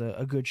 who runs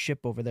a good ship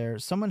over there.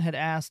 Someone had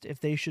asked if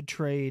they should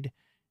trade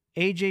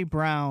A.J.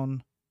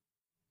 Brown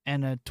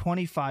and a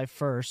 25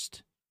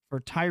 first for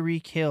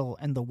Tyreek Hill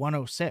and the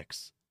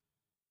 106.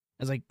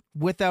 I was like,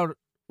 without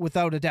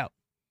a doubt,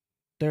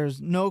 there's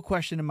no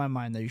question in my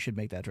mind that you should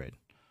make that trade.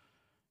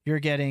 You're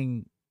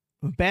getting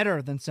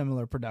better than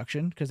similar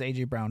production because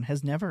A.J. Brown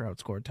has never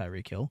outscored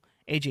Tyreek Hill.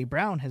 A.J.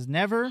 Brown has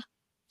never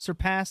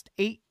surpassed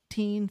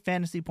 18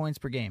 fantasy points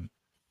per game.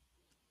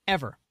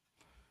 Ever.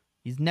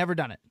 He's never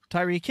done it.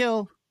 Tyreek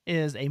Hill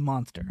is a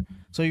monster.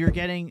 So you're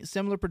getting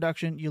similar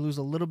production. You lose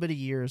a little bit of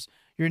years.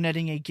 You're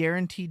netting a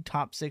guaranteed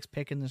top 6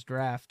 pick in this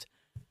draft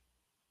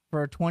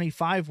for a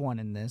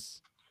 25-1 in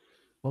this,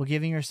 while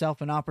giving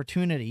yourself an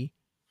opportunity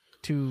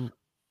to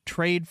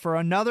trade for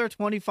another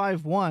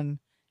 25-1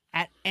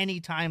 at any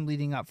time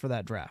leading up for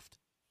that draft.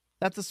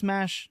 That's a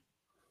smash,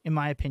 in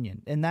my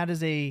opinion. And that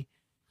is a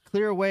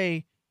clear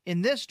way.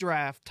 In this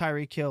draft,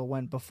 Tyreek Hill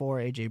went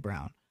before A.J.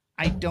 Brown.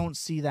 I don't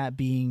see that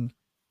being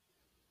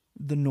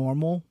the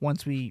normal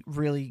once we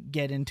really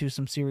get into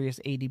some serious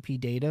ADP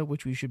data,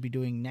 which we should be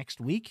doing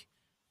next week.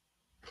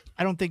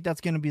 I don't think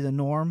that's going to be the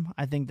norm.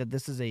 I think that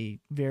this is a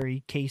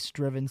very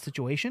case-driven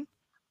situation.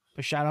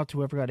 But shout out to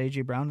whoever got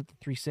A.J. Brown at the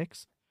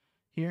 3-6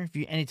 here.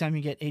 Anytime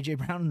you get A.J.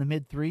 Brown in the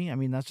mid-3, I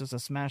mean, that's just a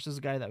smash. This is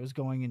a guy that was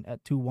going in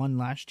at 2-1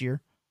 last year.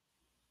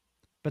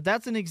 But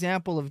that's an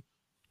example of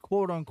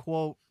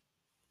quote-unquote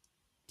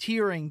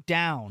tiering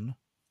down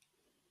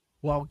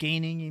while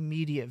gaining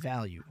immediate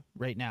value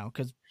right now.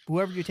 Because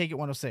whoever you take at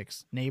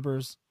 106,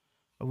 Neighbors,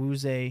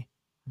 Awuzie,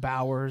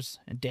 Bowers,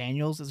 and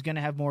Daniels is going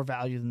to have more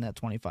value than that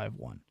 25-1.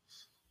 So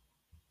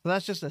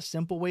that's just a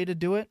simple way to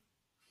do it.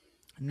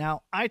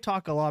 Now, I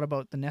talk a lot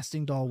about the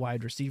nesting doll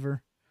wide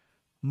receiver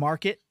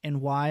market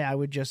and why I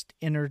would just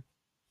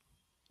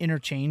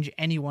interchange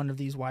any one of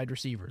these wide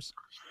receivers.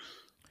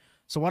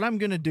 So what I'm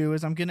going to do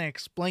is I'm going to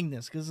explain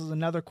this, because this is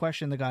another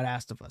question that got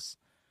asked of us.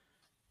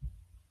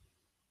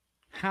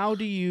 How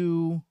do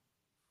you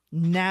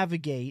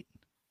navigate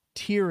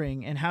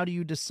tiering, and how do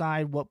you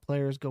decide what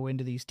players go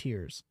into these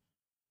tiers?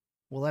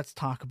 Well, let's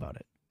talk about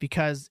it,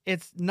 because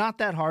it's not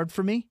that hard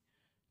for me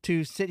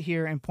to sit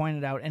here and point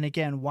it out. And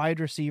again, wide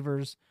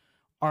receivers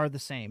are the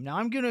same. Now,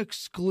 I'm going to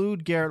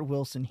exclude Garrett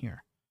Wilson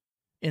here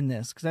in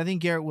this, because I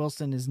think Garrett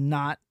Wilson is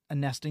not a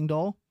nesting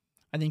doll.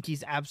 I think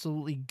he's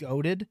absolutely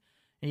goated.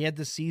 and he had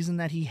the season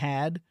that he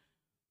had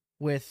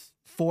with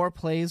 4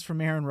 plays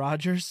from Aaron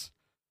Rodgers,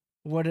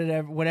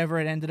 whatever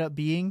it ended up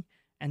being,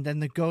 and then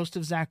the ghost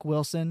of Zach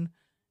Wilson,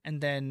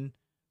 and then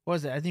what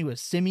was it? I think it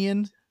was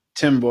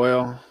Tim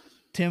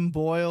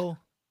Boyle,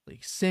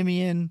 like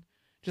Simeon,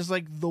 just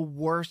like the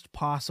worst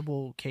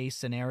possible case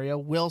scenario.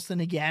 Wilson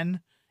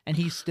again, and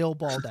he still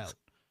balled out.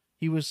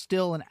 He was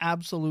still an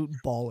absolute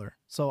baller.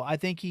 So I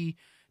think he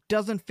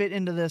doesn't fit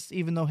into this,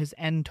 even though his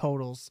end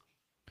totals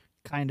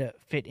kind of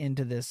fit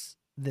into this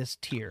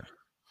tier.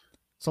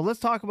 So let's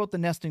talk about the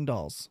nesting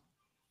dolls.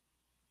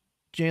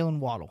 Jalen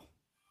Waddle,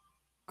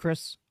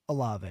 Chris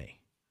Olave.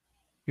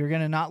 You're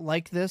going to not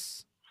like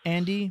this,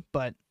 Andy,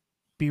 but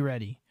be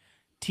ready.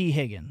 T.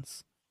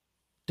 Higgins,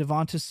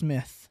 Devonta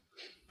Smith.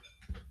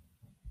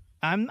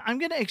 I'm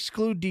going to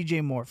exclude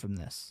DJ Moore from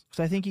this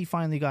because I think he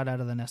finally got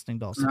out of the nesting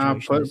doll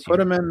situation. Put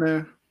him in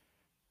there.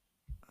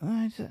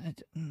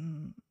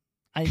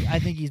 I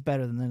think he's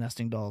better than the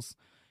nesting dolls.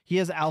 He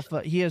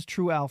has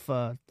true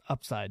alpha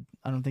upside.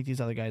 I don't think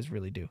these other guys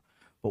really do.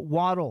 But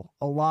Waddle,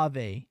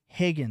 Olave,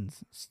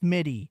 Higgins,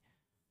 Smitty,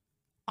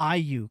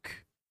 Ayuk,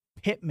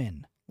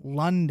 Pittman,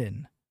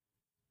 London,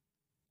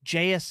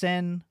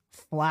 JSN,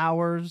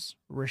 Flowers,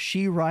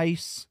 Rashee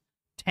Rice,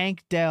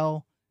 Tank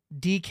Dell,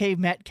 DK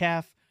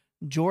Metcalf,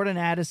 Jordan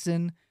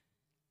Addison.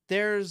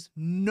 There's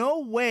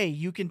no way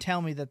you can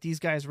tell me that these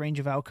guys' range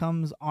of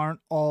outcomes aren't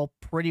all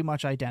pretty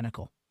much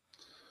identical.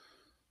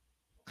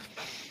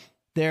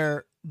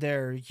 Their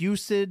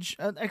usage,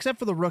 except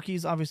for the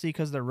rookies, obviously,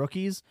 because they're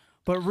rookies,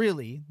 but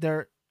really,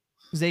 they're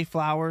Zay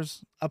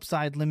Flowers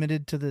upside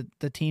limited to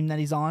the team that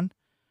he's on,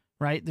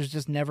 right? There's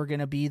just never going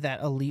to be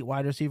that elite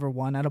wide receiver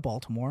 1 out of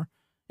Baltimore.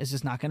 It's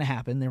just not going to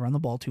happen. They run the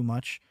ball too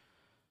much.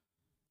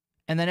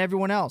 And then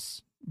everyone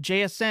else,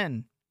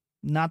 JSN,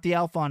 not the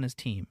alpha on his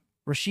team.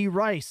 Rashee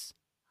Rice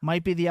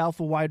might be the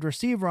alpha wide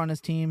receiver on his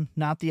team,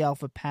 not the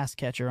alpha pass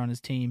catcher on his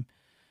team.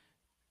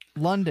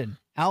 London,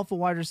 alpha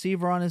wide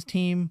receiver on his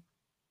team,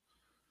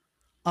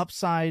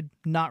 upside,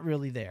 not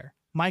really there.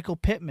 Michael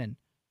Pittman,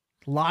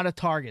 a lot of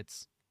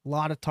targets,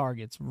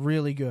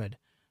 really good.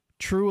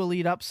 True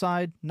elite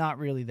upside, not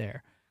really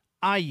there.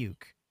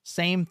 Ayuk,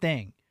 same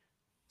thing.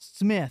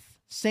 Smith,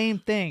 same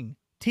thing.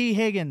 T.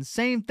 Higgins,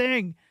 same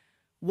thing.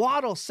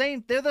 Waddle,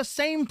 same. They're the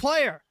same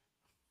player.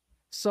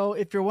 So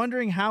if you're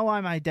wondering how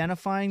I'm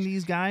identifying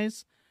these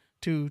guys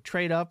to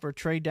trade up or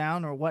trade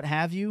down or what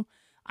have you,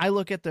 I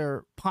look at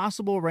their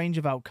possible range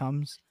of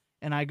outcomes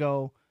and I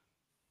go,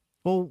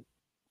 well,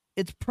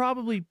 it's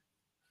pretty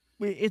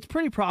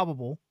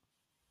probable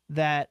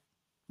that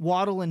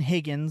Waddle and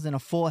Higgins in a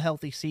full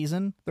healthy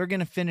season, they're going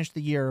to finish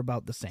the year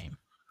about the same.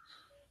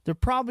 They're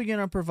probably going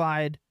to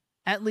provide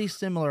at least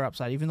similar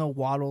upside, even though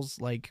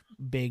Waddle's like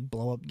big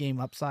blow-up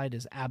game upside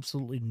is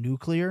absolutely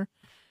nuclear.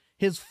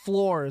 His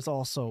floor is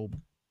also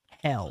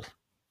hell,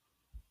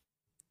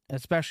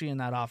 especially in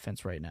that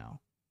offense right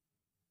now.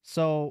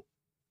 So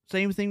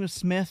same thing with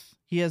Smith.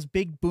 He has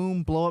big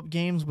boom blow-up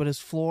games, but his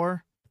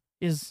floor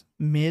is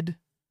mid.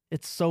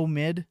 It's so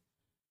mid.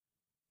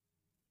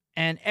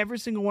 And every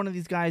single one of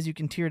these guys you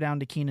can tear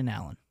down to Keenan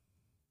Allen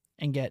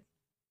and get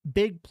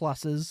big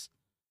pluses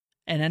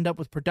and end up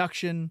with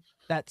production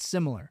that's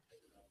similar.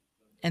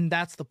 And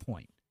that's the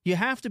point. You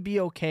have to be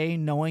okay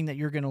knowing that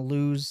you're going to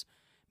lose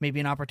maybe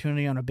an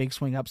opportunity on a big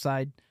swing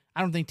upside.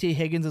 I don't think T.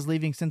 Higgins is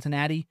leaving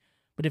Cincinnati,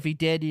 but if he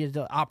did, he had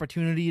the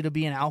opportunity to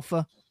be an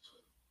alpha,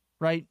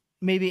 right?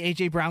 Maybe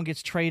A.J. Brown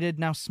gets traded.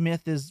 Now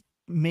Smith is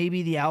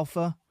maybe the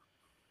alpha,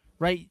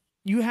 right?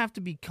 You have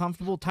to be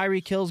comfortable.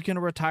 Tyreek Hill's going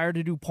to retire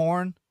to do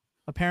porn,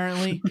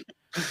 apparently.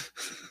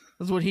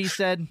 That's what he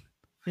said.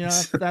 You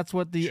know, that's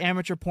what the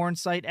amateur porn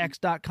site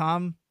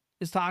X.com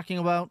is talking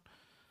about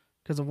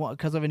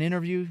because of an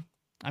interview.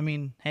 I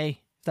mean,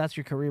 hey, if that's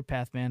your career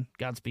path, man,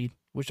 Godspeed.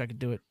 Wish I could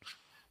do it.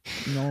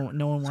 No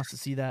one wants to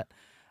see that.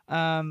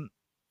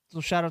 So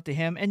shout out to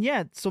him. And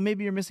yeah, so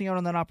maybe you're missing out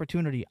on that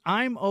opportunity.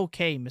 I'm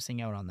okay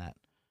missing out on that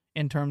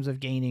in terms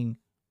of gaining,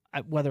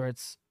 whether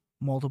it's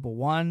multiple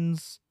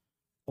ones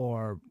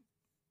or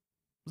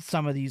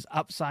some of these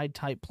upside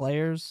type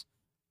players.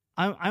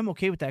 I'm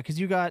okay with that because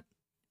you got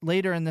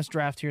later in this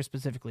draft here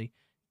specifically,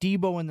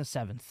 Debo in the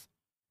 7th,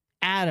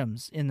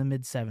 Adams in the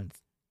mid 7th,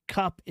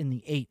 Kupp in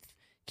the 8th,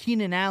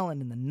 Keenan Allen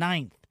in the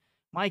 9th,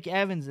 Mike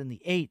Evans in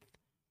the 8th.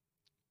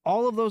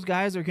 All of those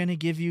guys are going to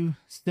give you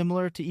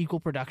similar to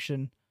equal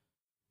production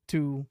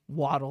to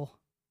Waddle,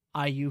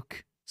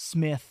 Ayuk,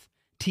 Smith,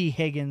 T.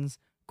 Higgins,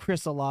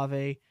 Chris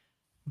Olave,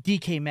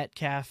 DK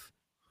Metcalf.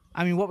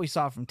 I mean, what we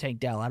saw from Tank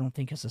Dell, I don't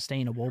think is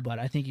sustainable, but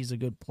I think he's a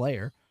good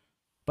player.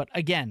 But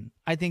again,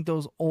 I think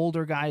those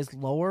older guys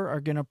lower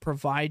are going to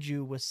provide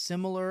you with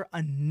similar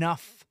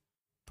enough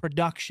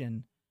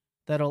production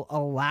that'll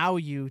allow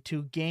you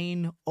to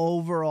gain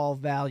overall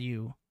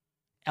value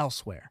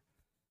elsewhere.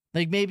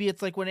 Like maybe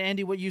it's like what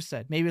Andy, what you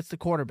said, maybe it's the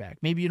quarterback.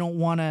 Maybe you don't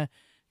want to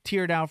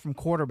tear down from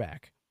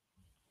quarterback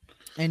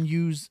and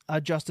use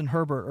Justin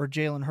Herbert or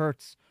Jalen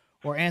Hurts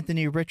or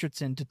Anthony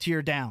Richardson to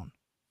tear down.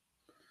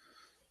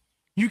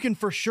 You can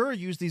for sure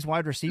use these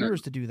wide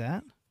receivers to do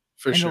that.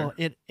 For and sure.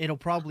 It'll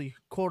probably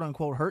quote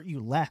unquote hurt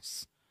you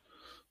less.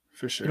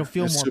 For sure. It'll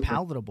feel more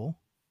palatable.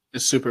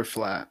 It's super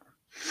flat.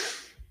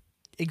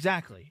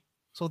 Exactly.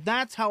 So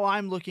that's how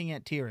I'm looking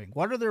at tiering.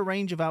 What are their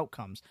range of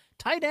outcomes?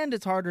 Tight end,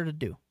 it's harder to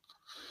do.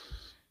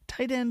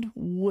 Tight end,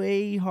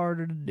 way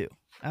harder to do.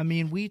 I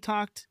mean, we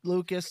talked,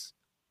 Lucas.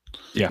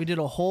 Yeah. We did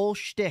a whole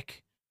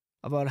shtick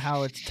about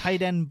how it's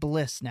tight end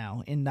bliss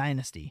now in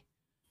Dynasty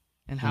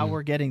and how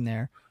we're getting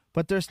there.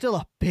 But there's still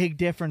a big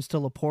difference to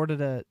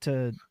Laporta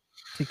to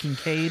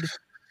Kincaid,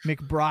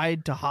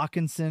 McBride to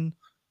Hawkinson.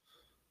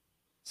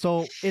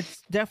 So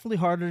it's definitely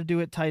harder to do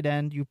at tight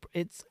end.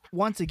 It's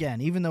once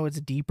again, even though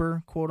it's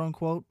deeper, quote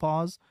unquote,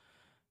 pause,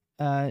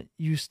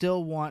 you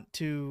still want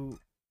to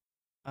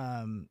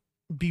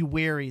be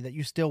wary that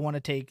you still want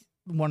to take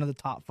one of the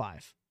top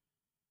 5,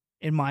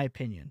 in my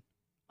opinion.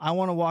 I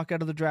want to walk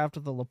out of the draft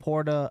with a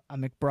Laporta, a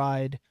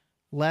McBride,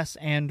 less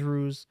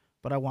Andrews,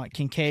 but I want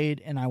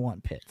Kincaid and I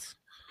want Pitts.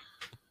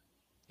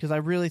 Because I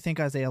really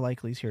think Isaiah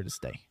Likely's here to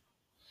stay.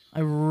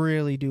 I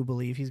really do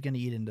believe he's going to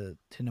eat into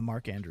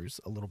Mark Andrews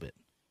a little bit.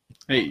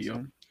 Hey,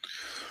 yo.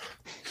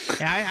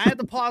 Yeah, I had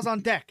the pause on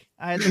deck.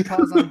 I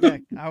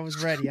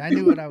was ready. I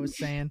knew what I was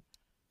saying.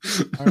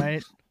 All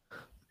right.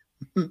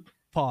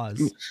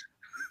 Pause.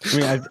 I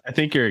mean, I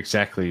think you're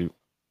exactly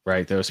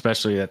right, though,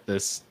 especially at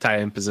this tight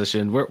end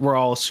position. We're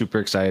all super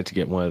excited to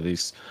get one of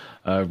these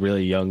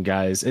really young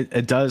guys.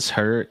 It does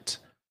hurt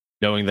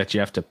knowing that you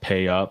have to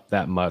pay up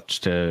that much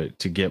to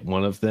get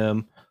one of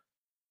them.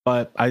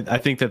 But I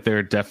think that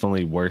they're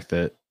definitely worth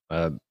it.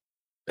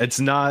 It's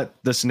not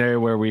the scenario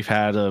where we've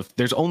had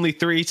there's only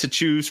 3 to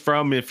choose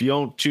from. If you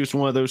don't choose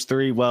one of those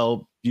 3,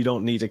 well, you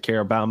don't need to care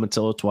about them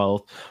until the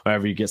 12th.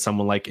 Whenever you get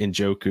someone like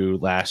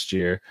Njoku last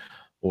year,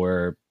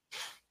 or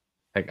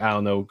like, I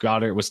don't know,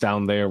 Goddard was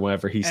down there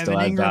whenever he still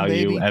had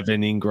value. Baby.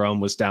 Evan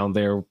Ingram was down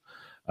there.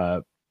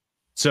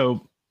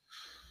 So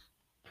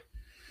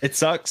it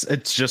sucks.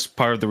 It's just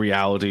part of the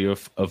reality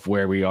of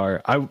where we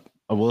are. I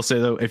will say,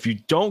 though, if you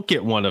don't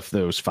get one of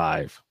those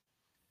 5,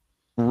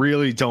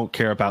 really don't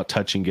care about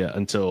touching it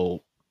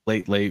until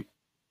late.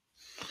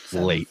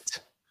 7th,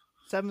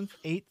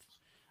 8th.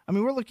 I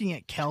mean, we're looking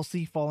at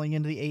Kelsey falling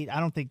into the 8. I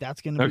don't think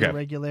that's going to be a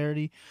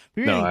regularity. If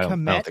you're getting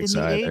Kmet in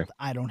the 8th,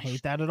 I don't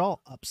hate that at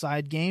all.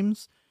 Upside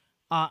games.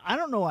 I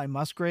don't know why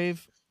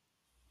Musgrave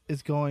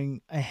is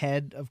going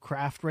ahead of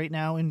Kraft right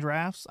now in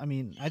drafts. I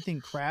mean, I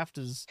think Kraft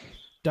has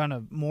done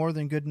a more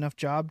than good enough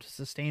job to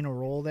sustain a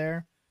role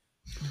there.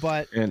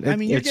 But, I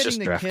mean, you're getting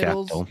the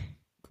Kittles. Capital.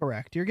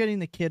 Correct. You're getting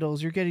the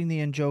Kittles. You're getting the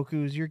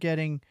Njokus. You're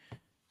getting...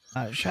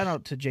 shout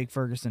out to Jake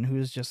Ferguson, who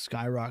is just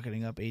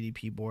skyrocketing up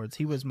ADP boards.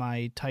 He was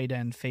my tight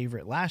end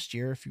favorite last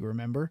year, if you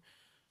remember.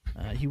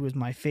 He was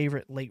my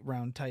favorite late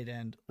round tight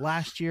end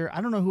last year. I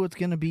don't know who it's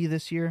going to be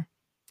this year.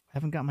 I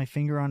haven't got my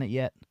finger on it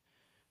yet.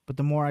 But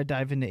the more I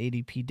dive into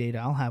ADP data,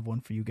 I'll have one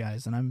for you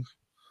guys. And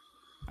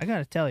I got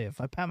to tell you, if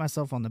I pat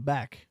myself on the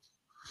back,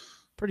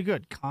 pretty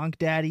good. Conk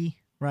Daddy,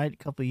 right? A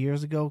couple of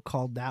years ago,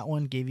 called that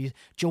one. Gave you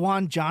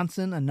Jawan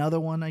Johnson, another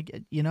one.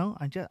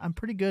 I'm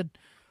pretty good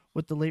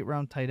with the late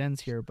round tight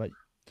ends here, but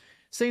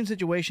same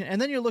situation.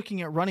 And then you're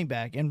looking at running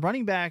back, and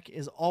running back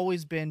has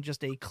always been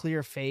just a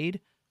clear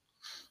fade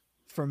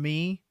for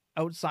me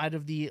outside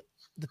of the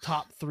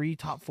top 3,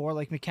 top 4,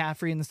 like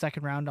McCaffrey in the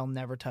 2nd round. I'll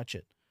never touch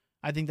it.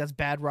 I think that's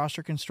bad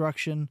roster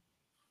construction.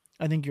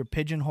 I think you're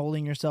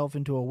pigeonholing yourself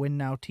into a win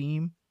now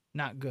team.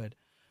 Not good.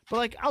 But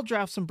like, I'll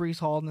draft some Breece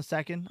Hall in the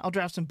 2nd. I'll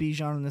draft some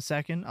Bijan in the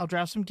 2nd. I'll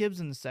draft some Gibbs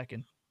in the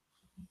 2nd.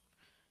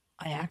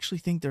 I actually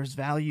think there's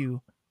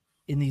value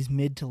in these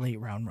mid to late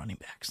round running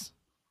backs.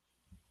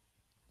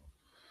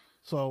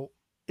 So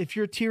if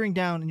you're tearing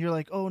down and you're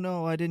like, oh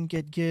no, I didn't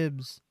get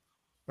Gibbs,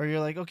 or you're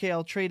like, okay,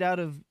 I'll trade out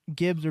of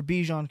Gibbs or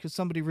Bijan because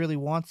somebody really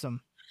wants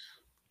them,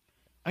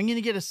 I'm going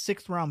to get a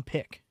 6th round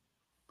pick.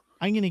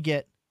 I'm going to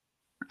get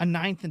a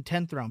 9th and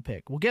 10th round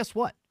pick. Well, guess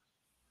what?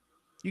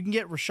 You can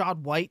get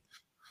Rachaad White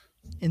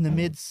in the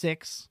mid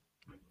 6th.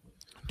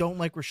 Don't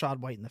like Rachaad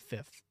White in the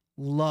 5th.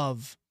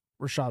 Love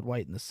Rachaad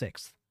White in the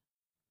 6th.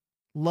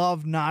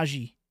 Love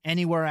Najee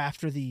anywhere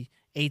after the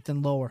 8th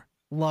and lower.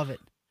 Love it.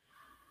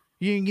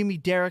 You can give me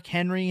Derrick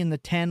Henry in the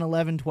 10,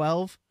 11,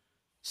 12.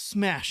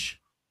 Smash.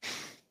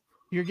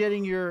 You're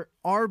getting your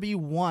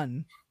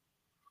RB1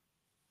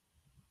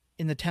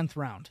 in the 10th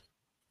round,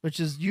 which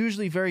is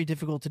usually very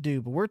difficult to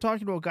do. But we're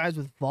talking about guys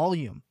with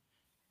volume.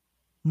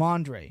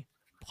 Mondre,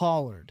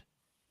 Pollard,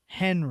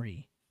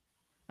 Henry.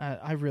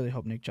 I really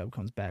hope Nick Chubb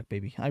comes back,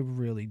 baby. I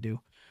really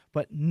do.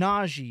 But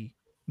Najee,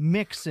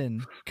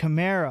 Mixon,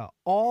 Kamara,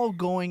 all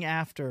going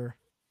after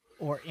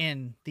or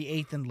in the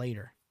 8th and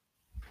later.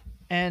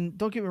 And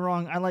don't get me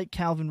wrong, I like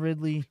Calvin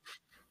Ridley.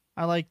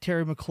 I like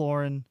Terry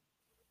McLaurin.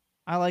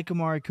 I like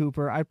Amari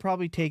Cooper. I'd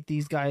probably take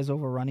these guys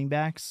over running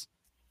backs.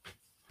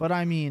 But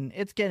I mean,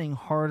 it's getting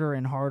harder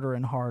and harder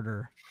and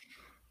harder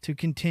to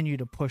continue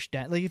to push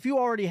down. Like, if you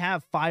already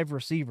have 5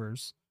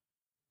 receivers,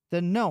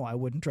 then no, I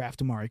wouldn't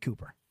draft Amari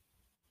Cooper.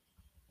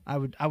 I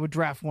would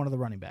draft one of the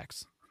running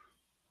backs.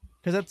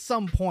 Because at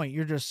some point,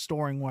 you're just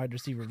storing wide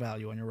receiver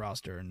value on your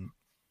roster, and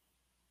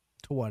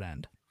to what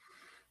end?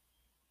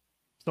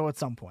 So at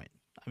some point,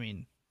 I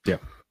mean, Yeah.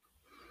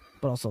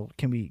 But also,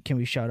 can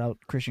we shout out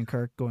Christian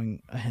Kirk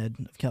going ahead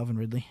of Calvin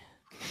Ridley?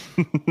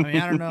 I mean,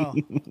 I don't know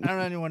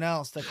anyone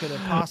else that could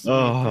have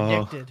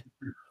possibly predicted.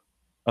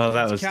 Oh,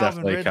 that was Calvin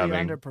definitely Ridley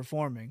coming.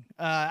 underperforming.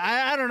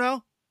 I don't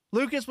know.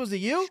 Lucas, was it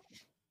you?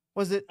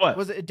 Was it? What?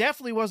 Was it? It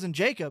definitely wasn't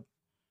Jacob.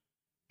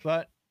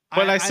 But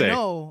What'd I say?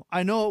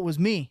 I know it was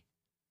me.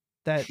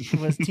 That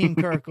was Team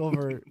Kirk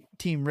over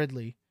Team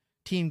Ridley,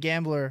 Team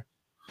Gambler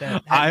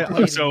that hadn't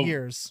played in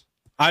years.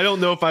 I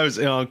don't know if I was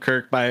in on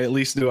Kirk, but I at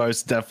least knew I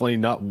was definitely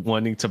not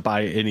wanting to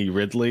buy any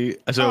Ridley.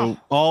 So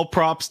all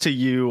props to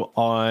you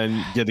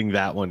on getting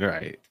that one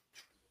right.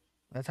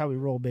 That's how we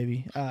roll,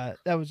 baby.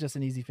 That was just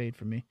an easy fade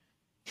for me.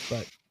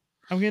 But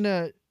I'm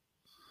gonna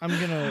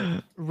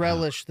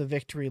relish the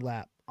victory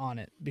lap on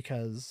it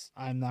because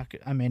I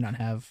may not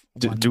have.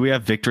 Do we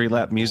have victory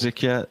lap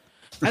music yet?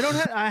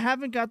 I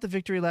haven't got the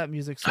victory lap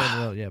music sorted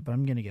out yet, but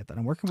I'm gonna get that.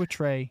 I'm working with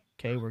Trey.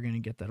 Okay, we're gonna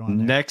get that on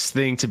there. Next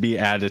thing to be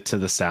added to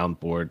the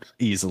soundboard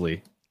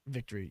easily.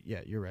 Victory.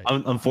 Yeah, you're right.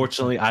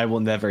 Unfortunately, I will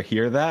never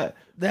hear that.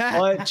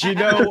 But you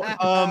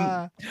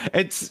know,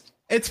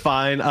 it's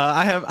fine.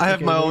 I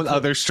have my own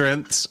other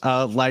strengths,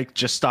 like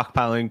just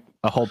stockpiling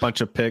a whole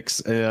bunch of picks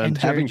and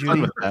having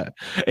fun with that.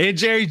 And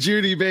Jerry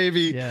Judy,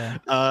 baby. Yeah.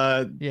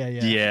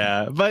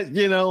 Yeah. But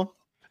you know,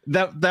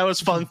 that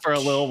was fun for a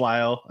little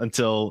while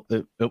until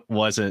it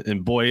wasn't,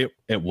 and boy,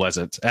 it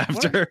wasn't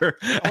after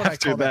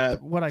that.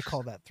 What I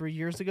call that 3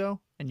 years ago,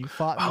 and you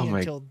fought me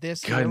until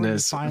this goodness. year when you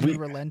finally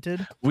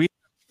relented. We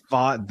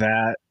fought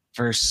that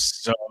for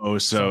so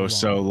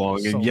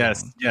long. And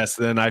yes,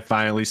 then I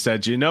finally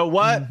said, you know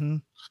what?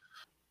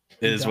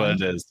 Is what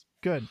it is.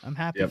 Good. I'm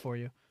happy for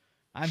you.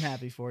 I'm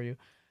happy for you.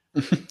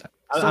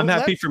 I'm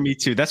happy for me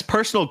too. That's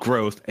personal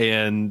growth,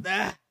 and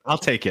I'll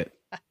take it.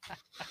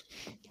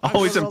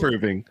 Always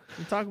improving.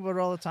 We talk about it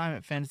all the time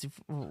at fantasy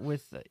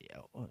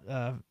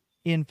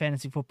in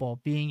fantasy football,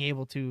 being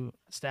able to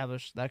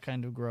establish that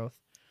kind of growth.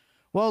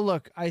 Well,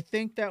 look, I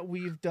think that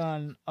we've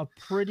done a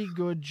pretty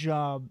good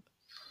job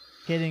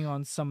hitting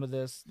on some of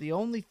this. The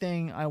only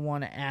thing I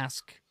want to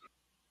ask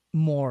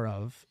more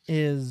of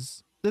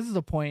is, this is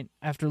a point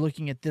after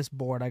looking at this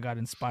board, I got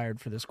inspired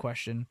for this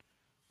question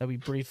that we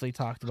briefly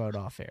talked about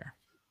off air.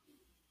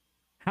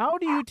 How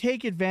do you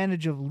take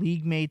advantage of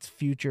league mates'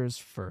 futures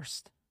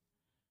first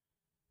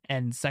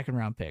and second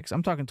round picks?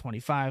 I'm talking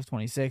 25,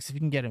 26. If you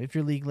can get them, if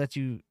your league lets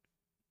you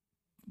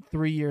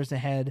 3 years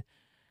ahead,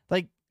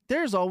 like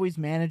there's always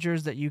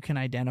managers that you can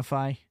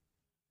identify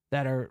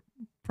that are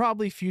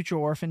probably future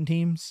orphan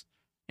teams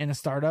in a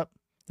startup.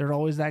 There's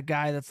always that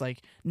guy that's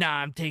like, nah,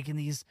 I'm taking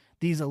these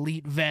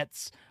elite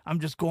vets. I'm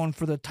just going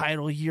for the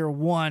title year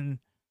one.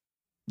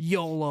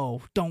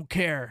 YOLO. Don't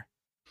care.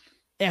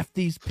 F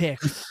these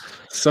picks.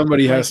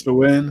 Somebody has to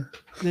win.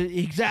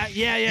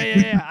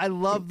 Yeah. I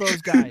love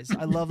those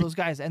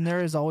guys. And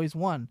there is always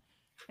one.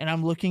 And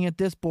I'm looking at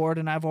this board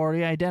and I've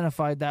already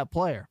identified that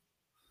player.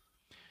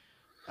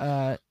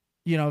 If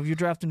you're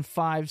drafting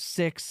 5,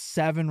 6,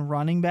 7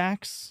 running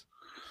backs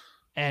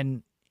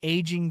and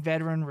aging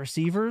veteran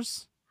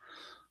receivers,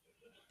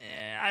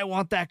 I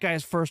want that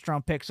guy's first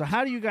round pick. So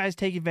how do you guys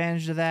take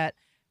advantage of that?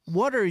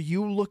 What are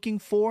you looking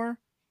for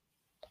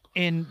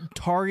in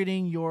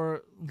targeting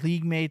your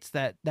league mates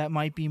that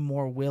might be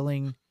more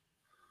willing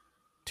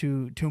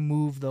to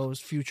move those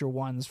future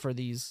ones for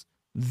these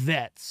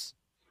vets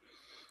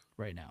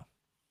right now?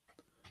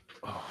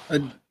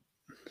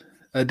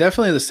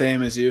 Definitely the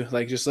same as you.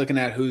 Like just looking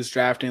at who's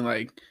drafting,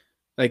 like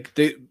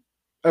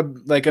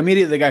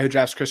immediately the guy who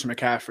drafts Christian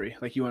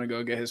McCaffrey, like you want to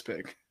go get his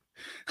pick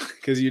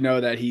because you know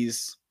that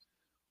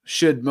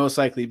should most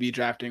likely be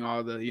drafting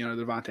all the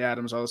Devontae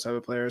Adams, all those type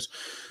of players.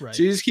 Right.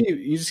 So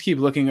you just keep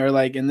looking, or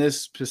like in this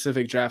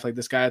specific draft, like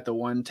this guy at the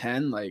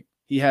 110, like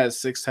he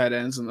has 6 tight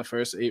ends in the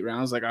first 8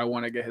 rounds. Like I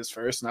want to get his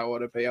first, and I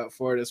want to pay up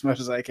for it as much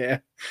as I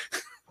can.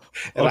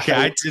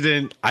 Okay,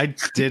 I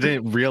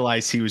didn't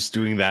realize he was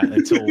doing that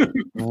until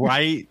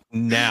right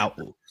now.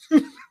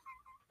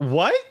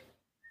 What?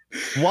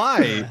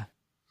 Why?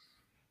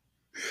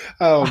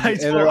 I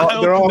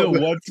don't know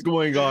what's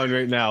going on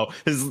right now.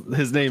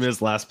 His name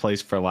is last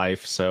place for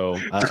life, so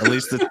at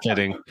least it's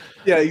fitting.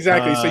 Yeah,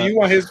 exactly. So you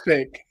want his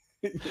pick.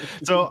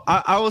 So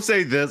I will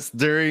say this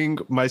during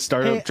my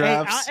startup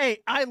drafts.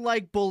 I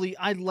like bully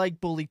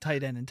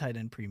tight end and tight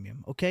end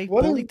premium. Okay,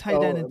 bully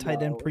tight end and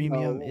tight end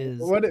premium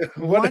is 1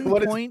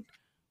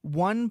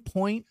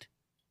 point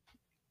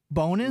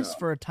bonus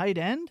for a tight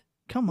end.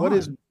 Come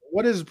on.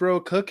 What is bro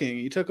cooking?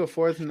 You took a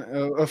fourth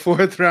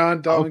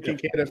round Dalvin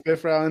Kincaid, a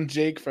 5th round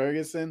Jake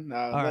Ferguson. No,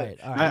 all right.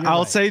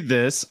 I'll say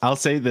this.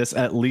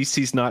 At least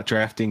he's not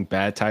drafting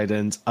bad tight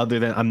ends. Other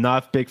than I'm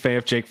not a big fan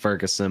of Jake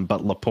Ferguson,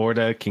 but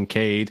Laporta,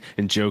 Kincaid,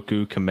 and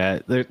Njoku,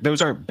 Komet,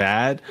 those aren't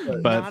bad.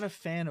 I'm but not a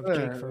fan of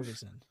Jake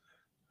Ferguson.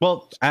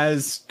 Well,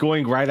 as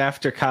going right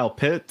after Kyle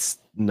Pitts,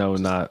 no,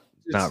 not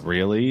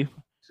really.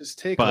 Just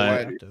take a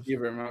wide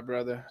receiver, my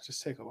brother.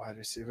 Just take a wide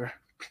receiver.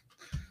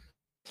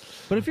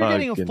 But if you're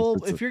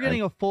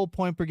getting a full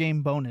point per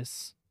game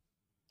bonus,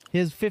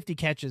 his 50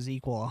 catches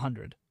equal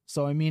 100.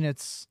 So I mean,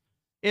 it's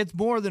it's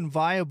more than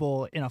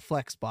viable in a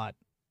flex spot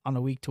on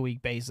a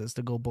week-to-week basis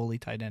to go bully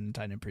tight end and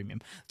tight end premium.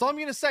 That's all I'm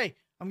going to say.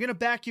 I'm going to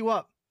back you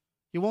up.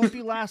 You won't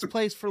be last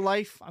place for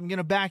life. I'm going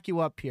to back you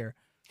up here.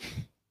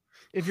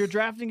 If you're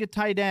drafting a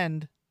tight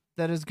end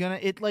that is going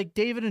to, like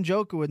David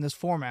Njoku in this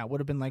format would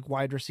have been like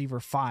wide receiver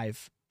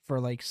 5 for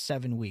like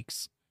 7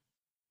 weeks.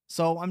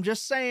 So I'm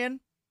just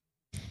saying,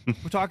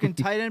 we're talking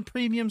tight end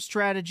premium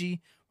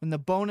strategy. When the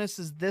bonus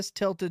is this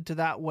tilted to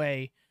that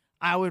way,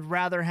 I would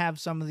rather have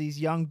some of these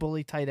young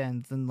bully tight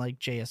ends than like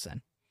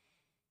JSN.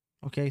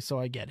 Okay, so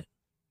I get it.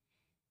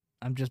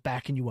 I'm just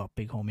backing you up,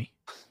 big homie.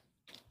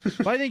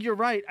 But I think you're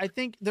right. I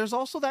think there's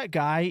also that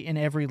guy in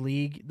every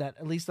league that,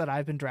 at least that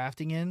I've been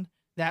drafting in,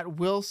 that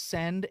will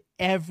send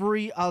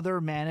every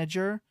other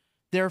manager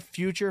their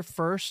future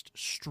first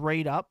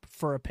straight up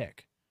for a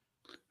pick.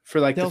 For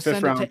like They'll the fifth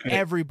send round it to pick.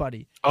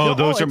 everybody.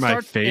 Those are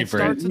my favorite. It favorite.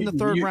 starts in the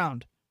third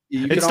round.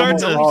 It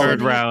starts in the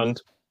third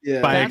round,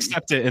 Yeah, but I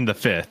accept it in the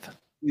 5th.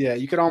 Yeah,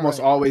 you could almost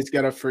always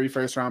get a free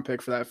first round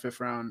pick for that 5th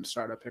round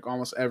startup pick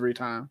almost every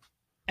time.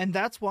 And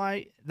that's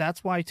why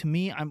to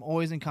me, I'm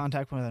always in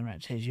contact with other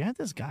match. Hey, you had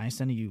this guy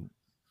sending you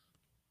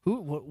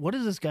what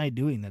is this guy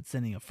doing that's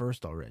sending a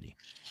first already?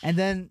 And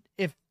then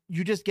if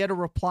you just get a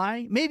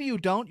reply, maybe you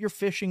don't, you're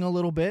fishing a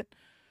little bit,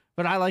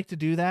 but I like to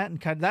do that.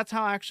 And that's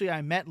how actually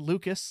I met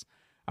Lucas.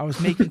 I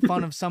was making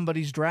fun of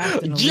somebody's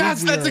draft. In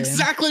Yes, that's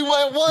exactly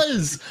what it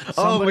was.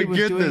 Somebody oh my was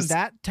goodness. doing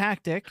that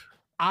tactic.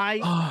 I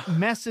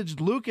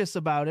messaged Lucas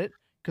about it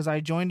because I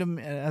joined him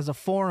as a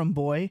forum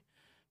boy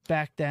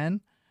back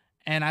then.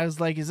 And I was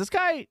like,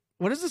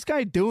 what is this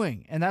guy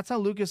doing? And that's how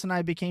Lucas and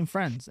I became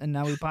friends. And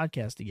now we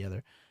podcast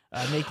together,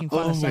 making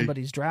fun of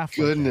somebody's draft.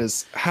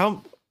 Goodness.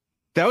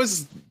 That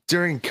was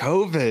during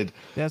COVID.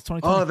 That's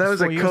 2020. Oh, that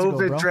was a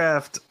COVID ago,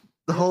 draft.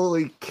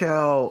 Holy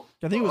cow.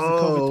 I think it was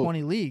the COVID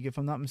 20 league, if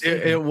I'm not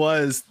mistaken. It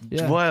was.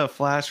 Yeah. What a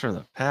flash from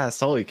the past.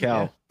 Holy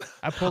cow. Yeah.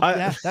 I pulled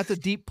that's a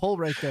deep pull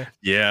right there.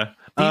 Yeah.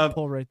 Deep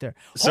pull right there.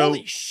 So,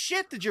 holy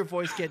shit, did your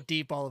voice get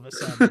deep all of a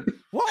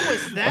sudden? What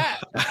was that?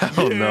 I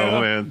don't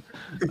know, man.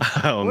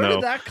 I don't know. Where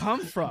did that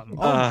come from?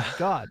 Oh my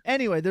God.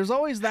 Anyway, there's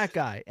always that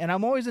guy. And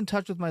I'm always in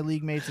touch with my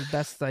league mates as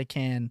best as I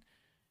can.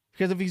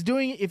 Because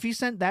if he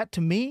sent that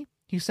to me,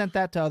 he sent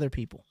that to other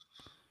people.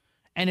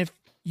 And if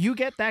you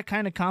get that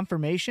kind of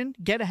confirmation,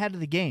 get ahead of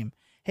the game.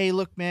 Hey,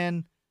 look,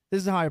 man,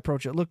 this is how I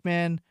approach it. Look,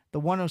 man, the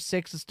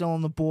 106 is still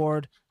on the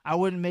board. I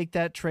wouldn't make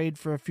that trade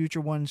for a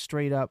future one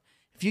straight up.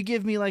 If you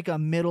give me like a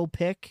middle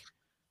pick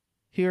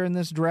here in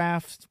this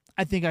draft,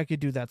 I think I could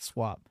do that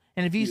swap.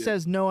 And if he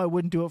says, no, I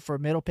wouldn't do it for a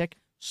middle pick,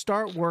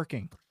 start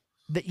working.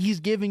 He's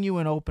giving you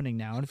an opening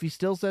now. And if he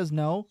still says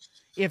no,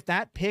 if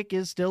that pick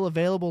is still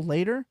available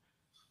later,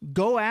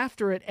 go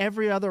after it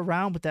every other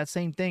round with that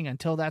same thing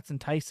until that's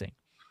enticing.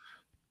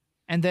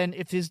 And then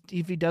if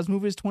he does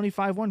move his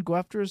 25-1, go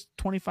after his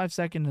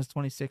 25-second and his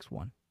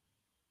 26-1.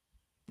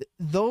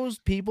 Those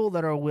people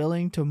that are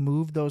willing to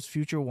move those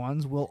future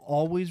ones will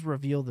always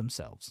reveal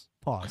themselves.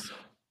 Pause.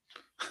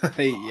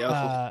 Hey,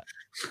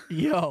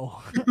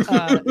 yo.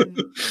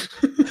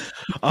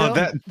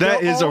 That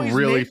is a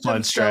really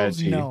fun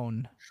strategy.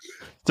 Known.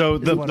 So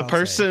the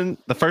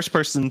first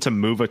person to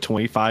move a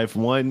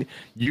 25-1,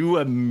 you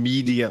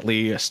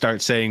immediately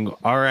start saying,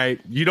 all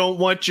right, you don't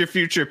want your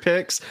future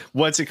picks.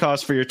 What's it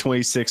cost for your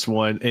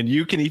 26-1? And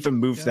you can even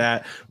move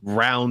that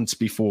rounds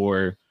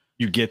before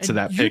you get to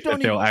that pick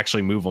that they'll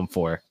actually move them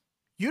for.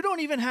 You don't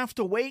even have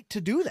to wait to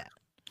do that.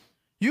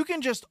 You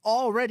can just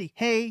already,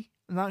 hey,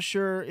 I'm not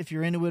sure if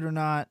you're into it or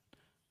not,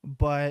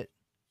 but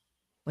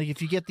like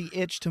if you get the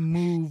itch to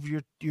move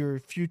your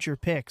future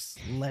picks,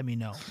 let me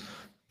know.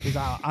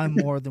 Because I'm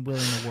more than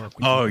willing to work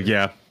with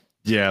you.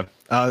 Yeah.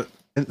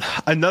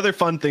 Another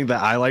fun thing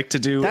that I like to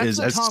do That's is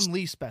a Tom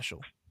Lee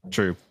special.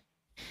 True.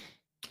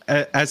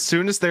 As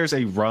soon as there's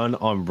a run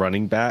on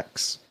running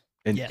backs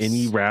in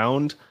any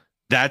round,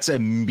 that's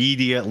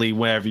immediately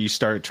whenever you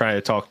start trying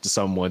to talk to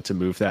someone to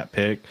move that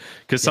pick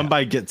because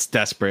somebody gets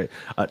desperate.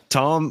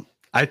 Tom,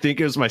 I think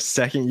it was my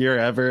second year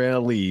ever in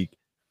a league.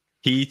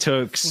 He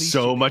took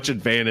so much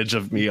advantage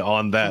of me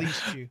on that.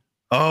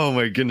 Oh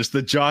my goodness,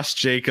 the Josh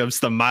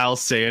Jacobs, the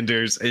Miles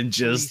Sanders, and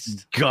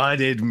just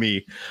gutted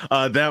me.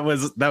 That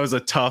was a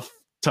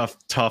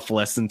tough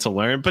lesson to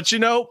learn. But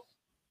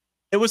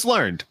it was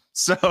learned.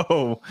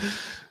 So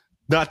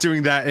not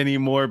doing that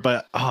anymore.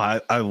 But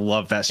I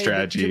love that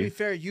strategy. To be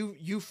fair,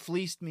 you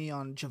fleeced me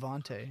on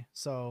Javonte,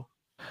 so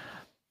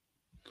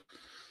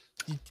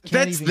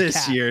that's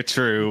this year.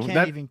 True. You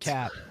can't even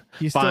cap.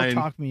 You still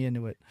talked me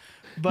into it.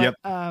 But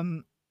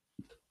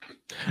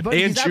But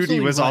and Judy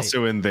was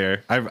also in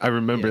there. I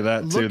remember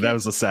that too. That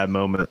was a sad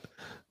moment.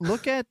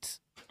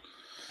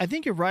 I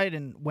think you're right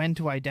in when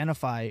to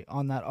identify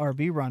on that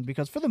RB run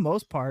because for the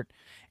most part,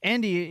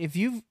 Andy, if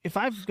you've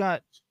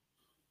got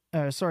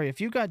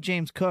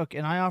James Cook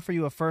and I offer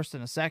you a first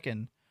and a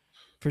second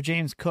for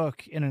James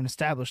Cook in an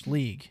established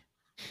league,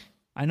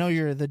 I know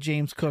you're the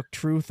James Cook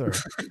truther,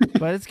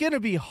 but it's going to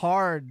be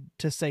hard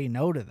to say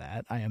no to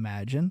that, I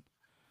imagine.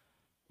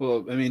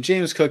 Well, I mean,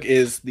 James Cook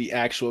is the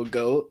actual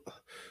GOAT,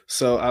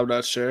 so I'm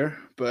not sure.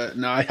 But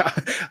no,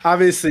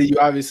 you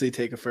obviously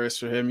take a first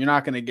for him. You're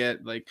not going to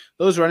get like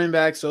those running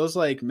backs, those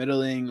like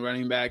middling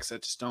running backs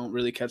that just don't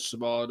really catch the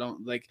ball.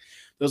 Don't like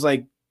those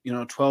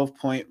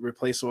 12-point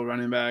replaceable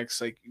running backs.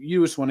 Like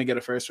you just want to get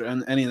a first for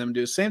any of them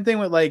do. Same thing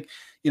with the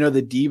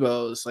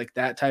Debos, like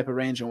that type of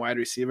range and wide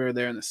receiver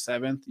there in the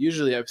 7th.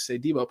 Usually I would say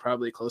Debo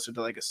probably closer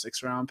to like a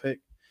 6th-round pick.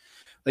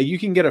 Like you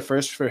can get a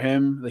first for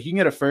him. Like you can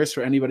get a first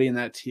for anybody in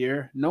that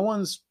tier. No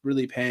one's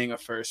really paying a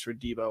first for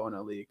Debo in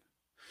a league.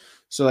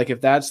 So like if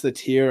that's the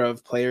tier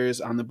of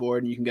players on the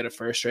board and you can get a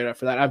first straight up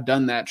for that, I've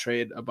done that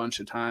trade a bunch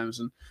of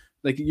times. And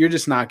like you're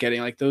just not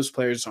getting like those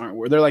players aren't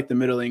worth. They're like the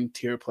middling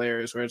tier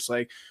players where it's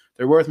like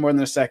they're worth more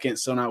than a second,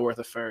 still not worth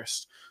a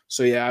first.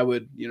 So yeah, I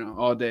would,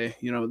 all day,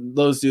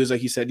 those dudes,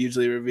 like you said,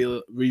 usually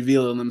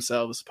reveal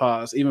themselves,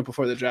 even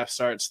before the draft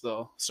starts,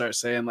 they'll start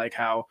saying like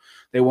how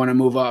they want to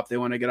move up, they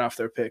want to get off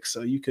their picks.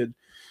 So you could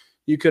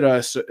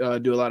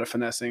do a lot of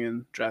finessing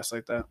in drafts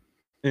like that.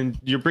 And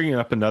you're bringing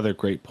up another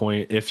great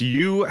point. If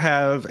you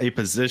have a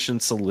position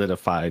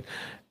solidified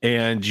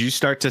and you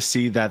start to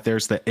see that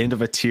there's the end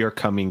of a tier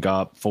coming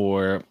up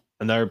for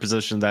another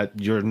position that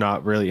you're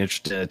not really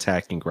interested in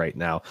attacking right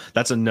now,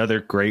 that's another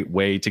great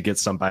way to get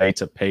somebody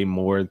to pay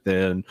more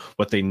than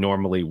what they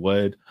normally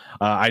would.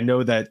 I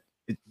know that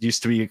it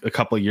used to be a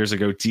couple of years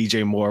ago,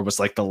 DJ Moore was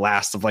like the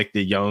last of like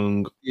the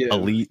young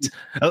elite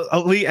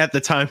at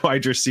the time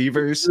wide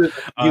receivers.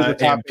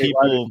 And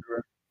people,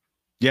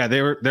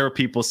 there were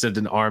people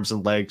sending arms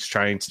and legs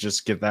trying to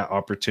just get that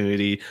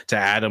opportunity to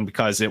add him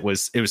because it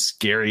was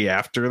scary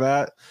after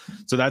that.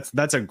 So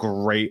that's a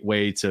great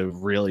way to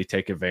really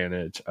take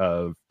advantage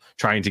of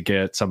trying to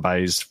get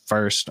somebody's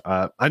first.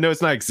 I know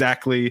it's not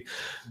exactly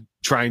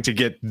trying to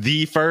get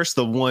the first,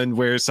 the one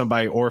where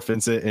somebody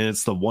orphans it and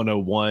it's the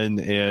 101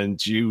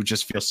 and you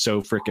just feel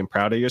so freaking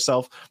proud of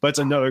yourself, but it's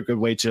another good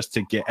way just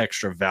to get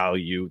extra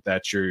value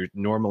that you're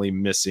normally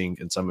missing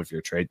in some of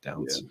your trade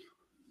downs. Yeah.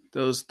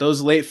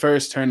 Those late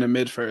first turn to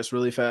mid first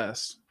really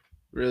fast,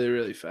 really,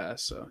 really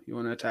fast. So you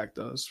want to attack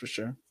those for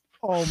sure.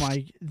 Oh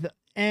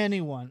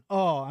anyone.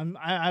 Oh,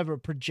 I have a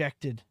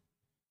projected.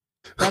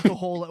 That's a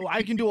whole.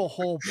 I can do a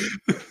whole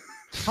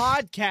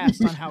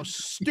podcast on how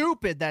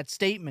stupid that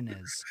statement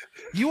is.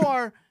 You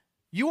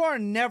are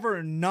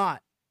never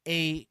not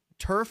a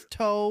turf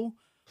toe,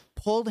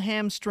 pulled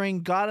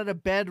hamstring, got out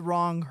of bed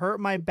wrong, hurt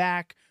my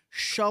back,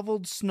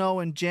 shoveled snow,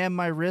 and jammed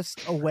my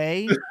wrist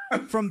away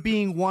from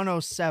being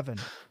 107.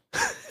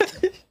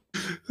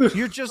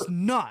 You're just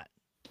not.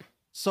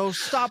 So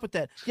stop with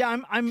that. Yeah,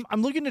 I'm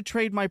looking to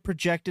trade my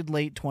projected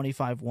late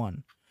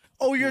 25-1.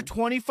 Oh, your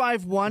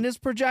 25-1 is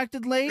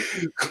projected late?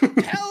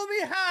 Tell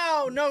me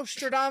how,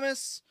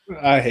 Nostradamus.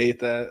 I hate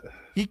that.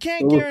 You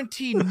can't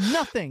guarantee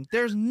nothing.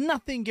 There's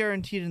nothing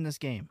guaranteed in this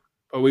game.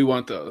 But we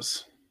want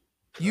those.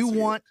 You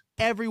want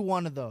every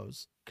one of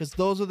those because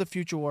those are the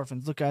future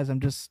orphans. Look, guys, I'm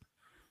just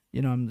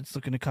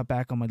looking to cut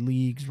back on my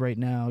leagues right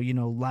now.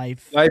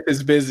 Life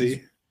is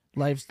busy.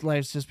 Life's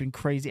just been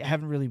crazy. I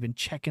haven't really been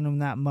checking them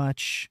that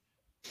much.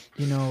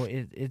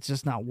 It's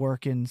just not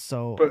working.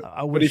 So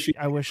I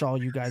wish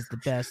all you guys the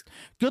best.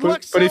 Good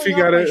luck selling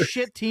out my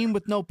shit team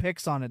with no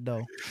picks on it,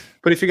 though.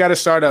 But if you got a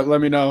startup,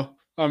 let me know.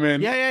 I'm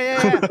in.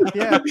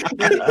 Yeah.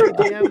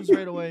 DMs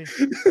right away.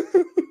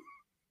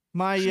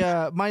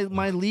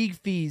 My league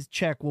fees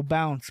check will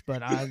bounce,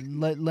 but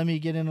let me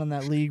get in on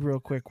that league real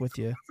quick with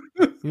you.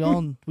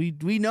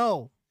 We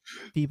know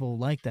people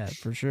like that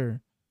for sure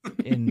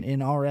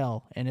in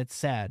RL, and it's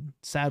sad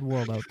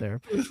world out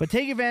there. But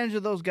take advantage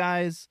of those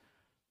guys.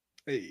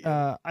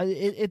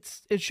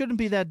 It shouldn't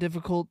be that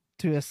difficult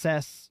to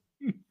assess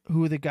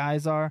who the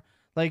guys are.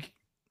 Like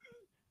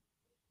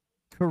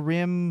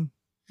Karim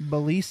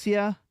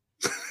Balicia,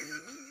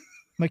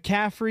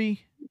 McCaffrey,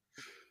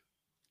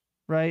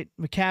 right?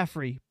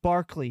 McCaffrey,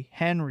 Barkley,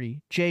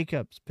 Henry,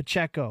 Jacobs,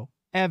 Pacheco,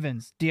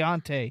 Evans,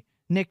 Deontay,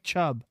 Nick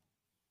Chubb.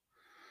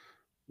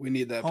 We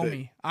need that homie.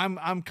 Pick.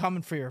 I'm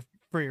coming for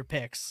your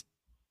picks.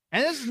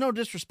 And this is no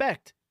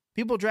disrespect.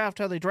 People draft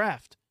how they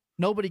draft.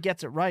 Nobody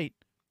gets it right.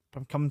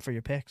 But I'm coming for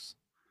your picks.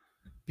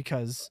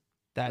 Because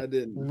that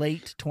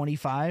late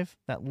 25,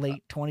 that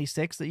late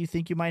 26 that you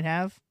think you might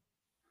have,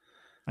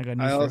 I got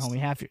news for you,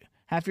 homie.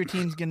 Half your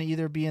team's going to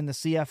either be in the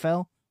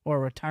CFL or a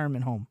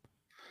retirement home.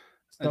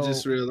 So, I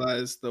just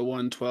realized the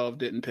 112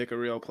 didn't pick a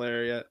real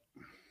player yet.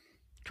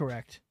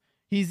 Correct.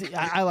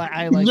 I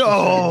like.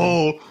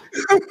 No.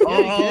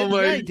 Oh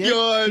my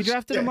god! He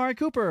drafted Amari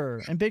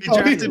Cooper and Baker.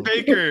 He drafted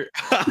Baker.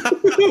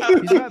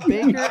 He's got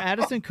Baker,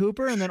 Addison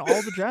Cooper, and then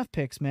all the draft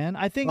picks. Man,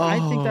 I think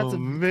that's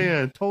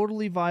a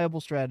totally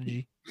viable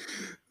strategy.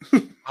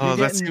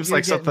 That seems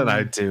like something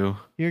I'd do.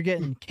 You're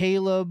getting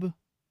Caleb,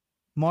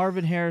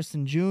 Marvin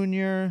Harrison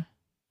Jr.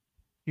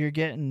 You're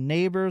getting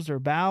Neighbors or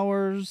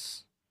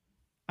Bowers.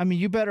 I mean,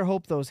 you better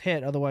hope those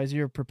hit, otherwise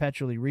you're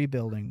perpetually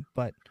rebuilding.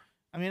 But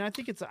I mean, I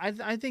think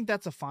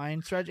that's a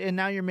fine strategy. And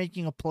now you're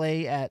making a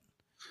play at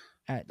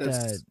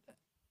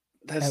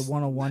at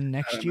 101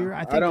 next year.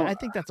 I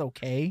think that's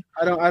okay.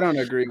 I don't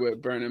agree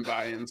with burning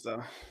buy-ins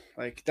though.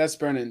 Like that's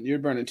burning. You're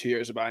burning 2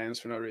 years of buy-ins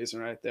for no reason,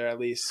 right there. At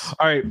least.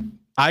 All right,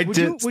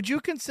 Would you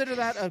consider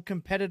that a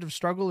competitive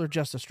struggle or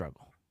just a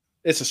struggle?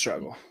 It's a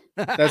struggle.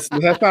 That's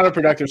not a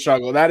productive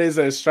struggle. That is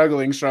a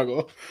struggling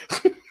struggle.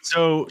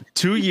 So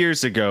 2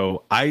 years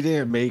ago, I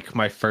didn't make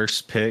my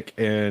first pick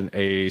in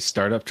a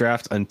startup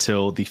draft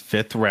until the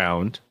 5th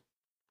round,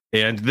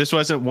 and this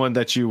wasn't one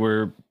that you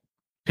were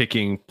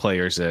picking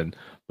players in,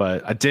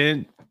 but I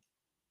didn't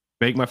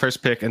make my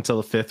first pick until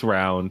the 5th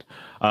round.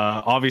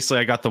 Obviously,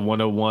 I got the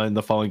 101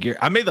 the following year.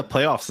 I made the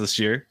playoffs this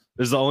year.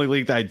 This is the only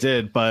league that I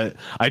did, but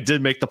I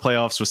did make the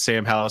playoffs with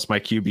Sam Howell as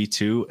my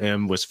QB2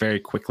 and was very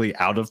quickly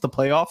out of the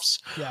playoffs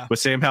with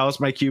Sam Howell as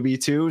my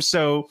QB2.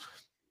 So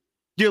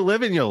you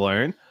live and you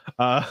learn.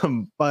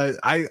 But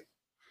I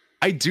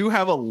do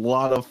have a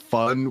lot of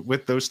fun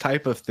with those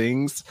type of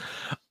things.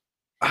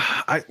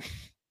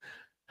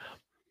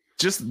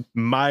 Just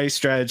my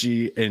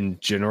strategy in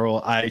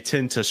general, I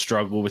tend to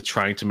struggle with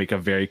trying to make a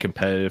very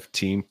competitive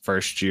team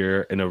first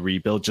year in a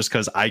rebuild just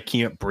because I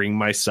can't bring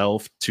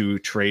myself to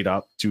trade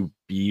up to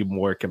be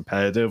more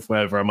competitive.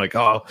 Whenever I'm like,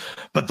 oh,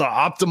 but the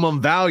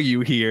optimum value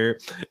here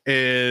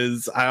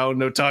is, I don't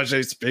know,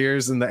 Tajay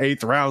Spears in the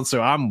 8th round.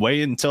 So I'm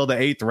waiting until the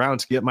 8th round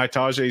to get my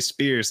Tajay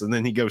Spears. And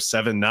then he goes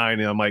 7-9.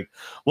 And I'm like,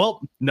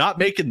 well, not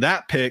making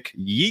that pick.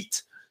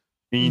 Yeet.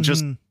 And you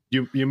just...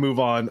 You move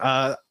on.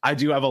 I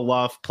do have a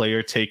lot of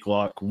player take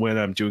luck when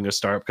I'm doing a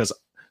startup because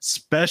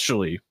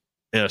especially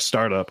in a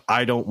startup,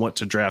 I don't want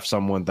to draft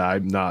someone that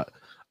I'm not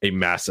a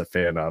massive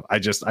fan of.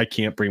 I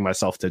can't bring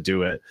myself to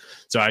do it.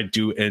 So I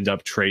do end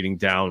up trading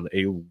down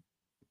a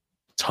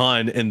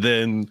ton. And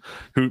then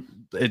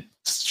it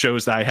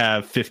shows that I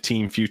have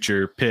 15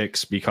 future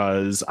picks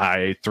because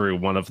I threw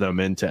one of them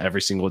into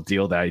every single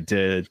deal that I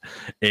did.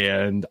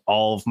 And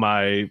all of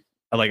my...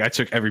 Like I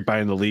took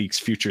everybody in the league's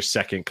future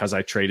second because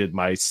I traded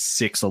my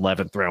 6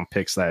 11th round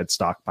picks that I had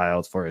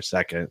stockpiled for a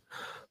second.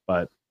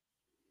 But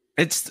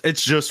it's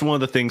just one of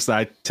the things that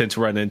I tend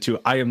to run into.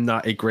 I am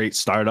not a great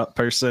startup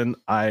person.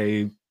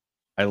 I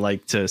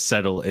like to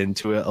settle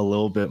into it a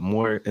little bit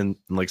more. And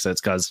like I said, it's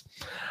because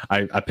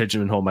I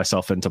pigeonhole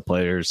myself into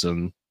players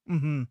and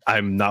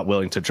I'm not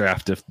willing to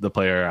draft if the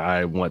player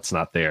I want's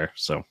not there.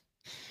 So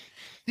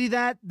see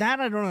that I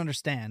don't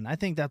understand. I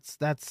think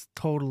that's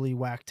totally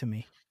whack to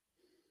me.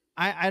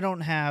 I don't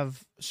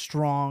have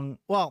strong,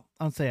 well,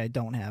 I'll say I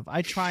don't have.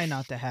 I try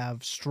not to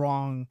have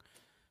strong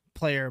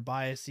player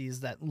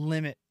biases that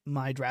limit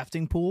my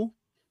drafting pool.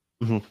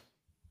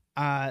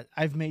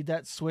 I've made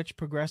that switch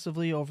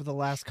progressively over the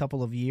last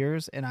couple of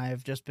years, and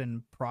I've just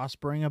been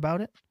prospering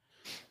about it.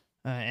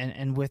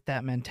 And with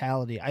that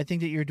mentality, I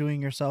think that you're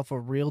doing yourself a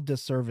real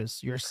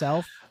disservice.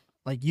 Yourself,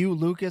 like you,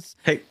 Lucas.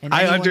 Hey, and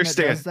I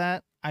understand that does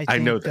that. I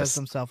think does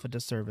himself a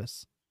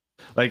disservice.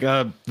 Like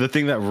the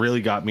thing that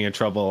really got me in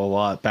trouble a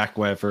lot back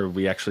whenever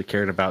we actually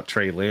cared about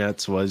Trey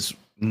Lance was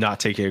not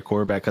taking a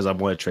quarterback because I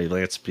wanted Trey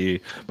Lance to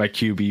be my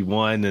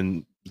QB1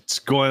 and it's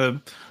going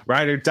to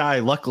ride or die.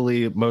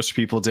 Luckily, most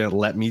people didn't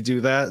let me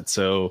do that.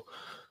 So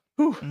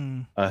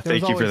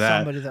thank you for that.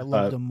 Somebody that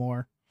loved him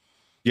more.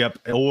 Yep.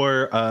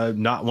 Or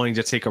not wanting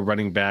to take a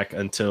running back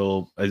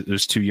until it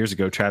was 2 years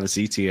ago, Travis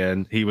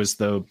Etienne. He was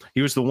the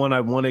one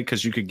I wanted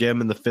because you could get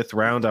him in the 5th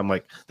round. I'm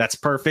like, that's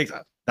perfect.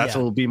 That's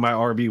what will be my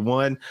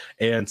RB1.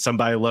 And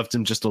somebody loved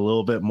him just a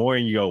little bit more.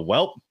 And you go,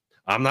 well,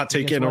 I'm not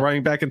taking a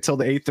running back until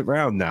the 8th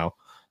round now.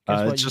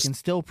 You can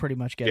still pretty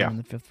much get him in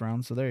the 5th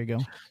round. So there you go.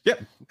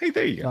 Yep. Hey,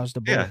 there you go.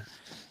 Yeah.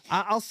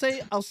 I'll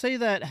say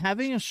that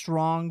having a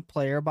strong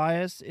player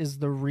bias is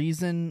the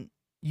reason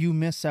you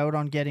miss out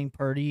on getting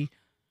Purdy.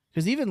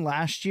 Because even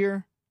last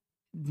year,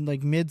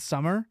 like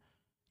midsummer,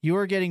 you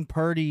were getting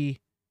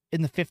Purdy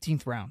in the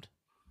 15th round.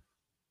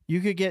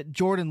 You could get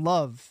Jordan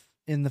Love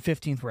in the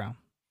 15th round,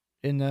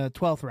 in the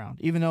 12th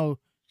round, even though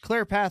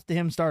clear path to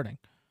him starting.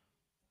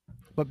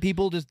 But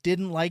people just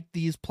didn't like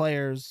these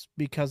players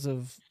because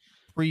of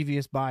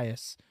previous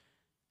bias,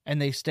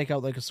 and they stick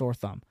out like a sore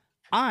thumb.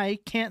 I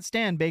can't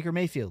stand Baker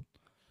Mayfield.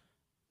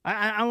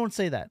 I won't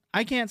say that.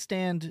 I can't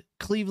stand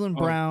Cleveland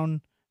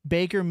Brown,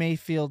 Baker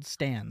Mayfield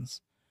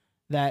stands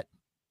that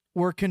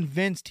were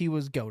convinced he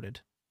was goated.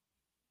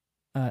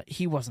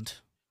 He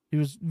wasn't. He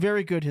was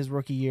very good his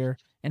rookie year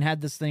and had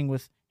this thing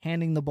with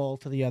handing the ball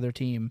to the other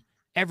team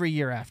every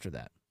year after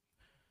that.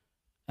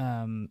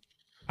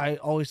 I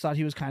always thought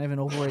he was kind of an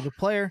overrated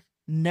player.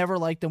 Never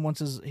liked him once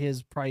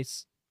his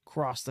price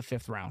crossed the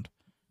 5th round.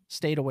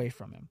 Stayed away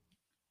from him.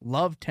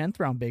 Loved 10th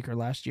round Baker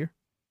last year.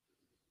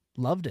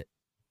 Loved it.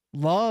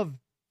 Loved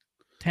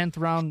 10th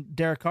round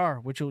Derek Carr,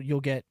 which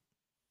you'll get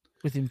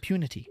with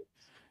impunity,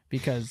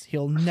 because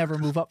he'll never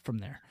move up from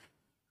there.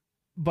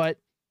 But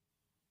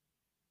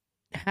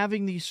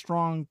having these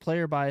strong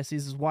player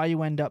biases is why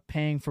you end up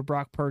paying for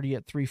Brock Purdy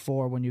at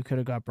 3-4 when you could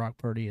have got Brock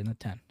Purdy in the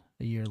 10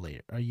 a year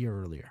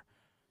earlier,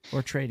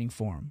 or trading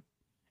for him.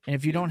 And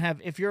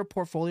if you're a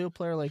portfolio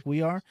player like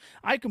we are,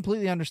 I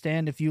completely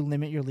understand if you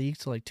limit your leagues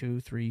to like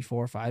 2, 3,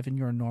 4, 5, and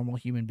you're a normal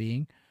human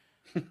being,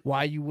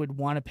 why you would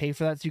want to pay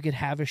for that so you could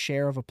have a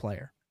share of a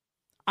player.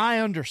 I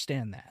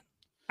understand that.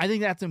 I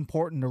think that's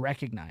important to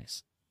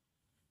recognize.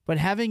 But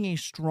having a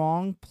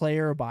strong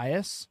player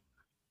bias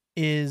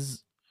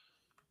is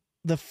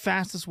the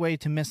fastest way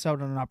to miss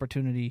out on an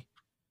opportunity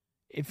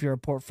if you're a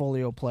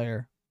portfolio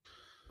player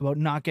about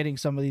not getting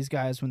some of these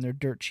guys when they're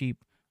dirt cheap,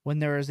 when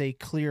there is a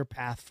clear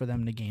path for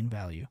them to gain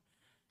value.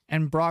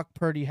 And Brock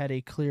Purdy had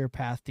a clear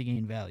path to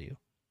gain value.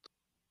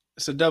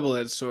 It's a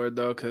double-edged sword,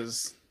 though,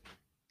 because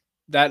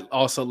that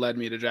also led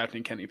me to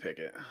drafting Kenny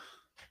Pickett.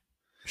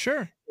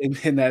 Sure.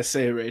 In that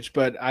same range,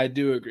 but I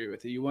do agree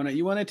with you. You want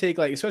to take,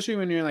 like, especially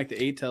when you're in like the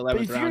 8th to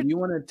 11th round, you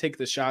want to take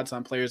the shots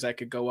on players that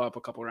could go up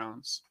a couple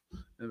rounds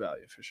in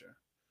value for sure.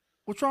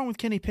 What's wrong with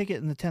Kenny Pickett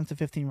in the 10th to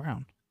 15th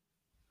round?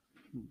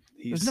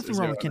 There's nothing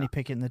wrong with Kenny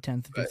Pickett in the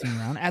 10th to 15th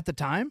round at the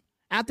time.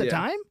 At the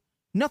time,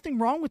 nothing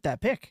wrong with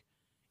that pick.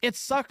 It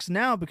sucks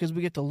now because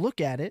we get to look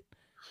at it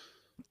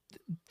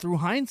through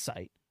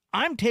hindsight.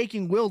 I'm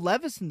taking Will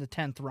Levis in the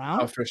 10th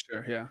round. Oh, for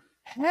sure, yeah.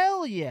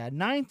 Hell yeah,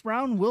 9th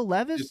round Will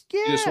Levis.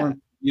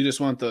 You just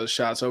want those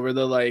shots over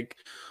the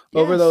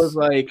over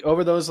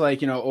those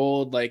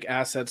old like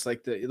assets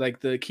like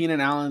the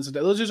Keenan Allens.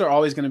 Those just are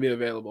always going to be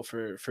available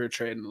for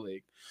trade in the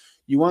league.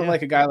 You want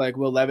like a guy like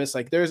Will Levis.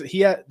 Like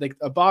he had like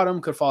a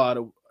bottom could fall out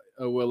of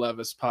a Will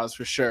Levis pause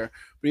for sure,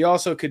 but he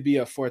also could be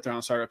a 4th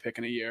round starter pick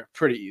in a year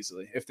pretty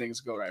easily if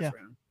things go right for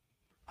him.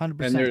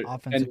 100%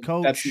 offensive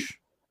coach.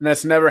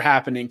 That's never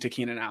happening to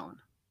Keenan Allen.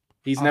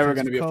 He's never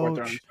going to be a 4th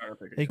round starter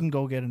pick. They can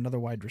go get another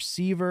wide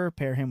receiver,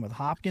 pair him with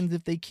Hopkins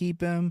if they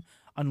keep him,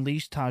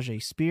 unleash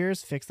Tajay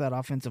Spears, fix that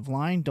offensive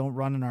line. Don't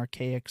run an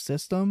archaic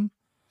system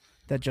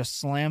that just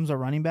slams a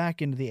running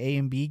back into the A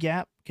and B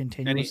gap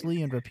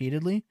continuously and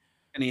repeatedly.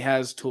 And he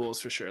has tools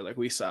for sure. Like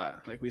we saw.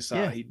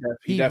 He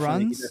definitely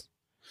runs.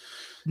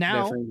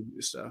 Now, definitely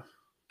do stuff.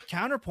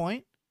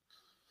 Counterpoint,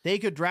 they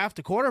could draft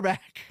a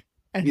quarterback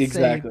and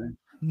say,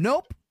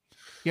 nope,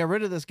 get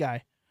rid of this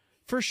guy.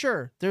 For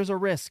sure, there's a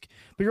risk.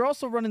 But you're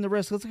also running the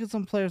risk. Let's look at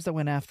some players that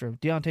went after him.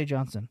 Deontay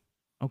Johnson.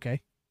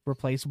 Okay.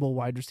 Replaceable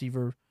wide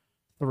receiver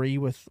 3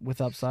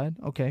 with upside.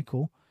 Okay,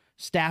 cool.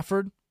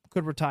 Stafford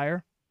could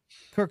retire.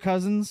 Kirk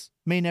Cousins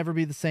may never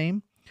be the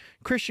same.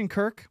 Christian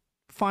Kirk,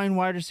 fine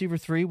wide receiver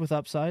 3 with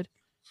upside.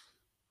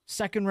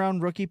 2nd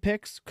round rookie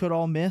picks could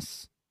all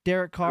miss.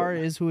 Derek Carr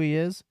is who he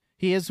is.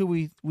 He is who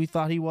we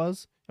thought he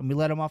was, and we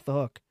let him off the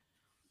hook.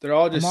 They're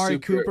all just Amari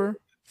Cooper,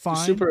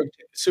 fine.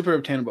 Super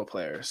obtainable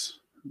players.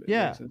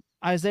 Yeah.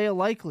 Isaiah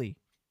Likely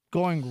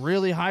going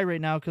really high right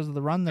now because of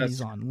the run that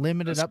he's on.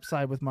 Limited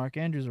upside with Mark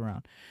Andrews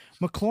around.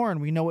 McLaurin,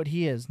 we know what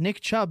he is.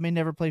 Nick Chubb may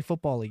never play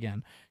football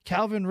again.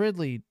 Calvin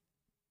Ridley,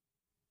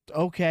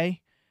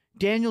 okay.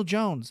 Daniel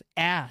Jones,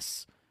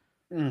 ass.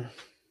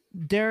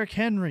 Derrick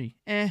Henry,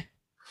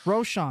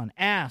 Roshan,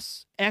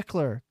 ass.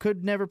 Eckler,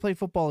 could never play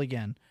football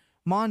again.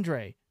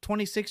 Mondre,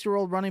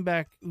 26-year-old running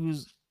back who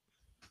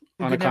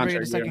could never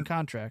get a second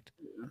contract.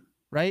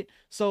 Right?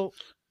 So,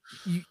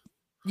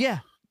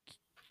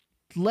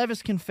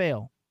 Levis can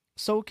fail.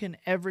 So can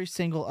every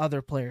single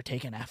other player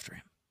taken after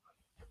him.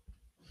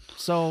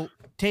 So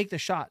take the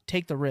shot,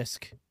 take the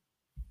risk,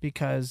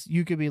 because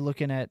you could be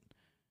looking at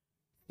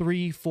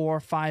 3, 4,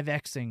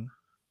 5xing,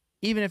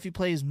 even if he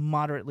plays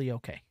moderately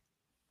okay.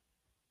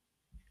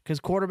 Because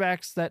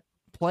quarterbacks that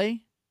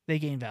play, they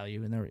gain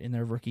value in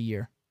their rookie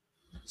year.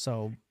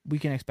 So we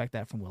can expect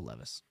that from Will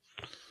Levis.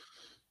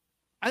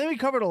 I think we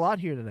covered a lot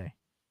here today.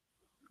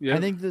 Yep. I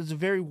think there's a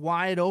very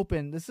wide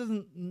open. This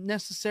isn't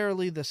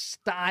necessarily the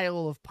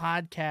style of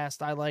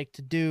podcast I like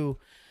to do.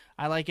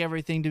 I like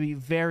everything to be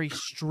very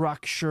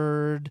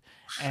structured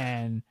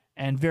and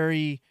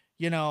very,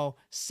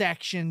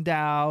 sectioned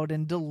out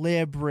and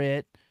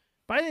deliberate.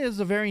 But I think there's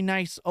a very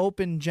nice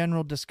open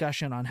general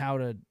discussion on how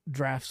to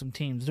draft some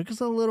teams. It took us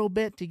a little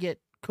bit to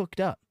get cooked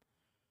up,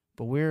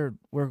 but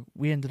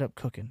we ended up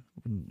cooking,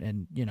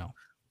 and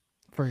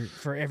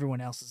for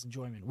everyone else's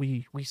enjoyment,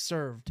 we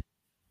served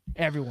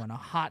everyone a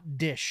hot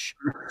dish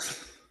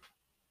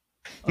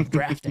of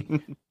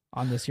drafting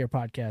on this here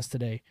podcast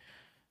today.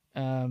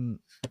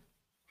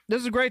 This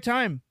is a great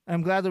time.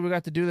 I'm glad that we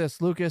got to do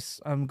this. Lucas,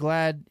 I'm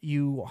glad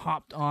you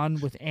hopped on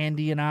with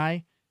Andy and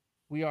I.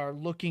 We are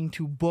looking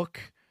to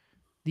book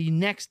the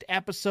next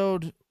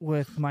episode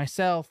with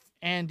myself,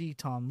 Andy,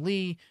 Tom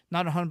Lee.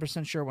 Not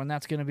 100% sure when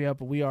that's going to be up,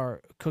 but we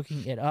are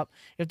cooking it up.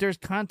 If there's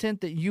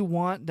content that you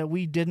want that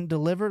we didn't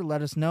deliver,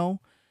 let us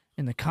know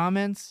in the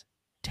comments.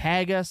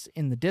 Tag us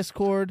in the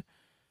Discord.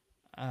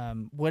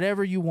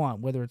 Whatever you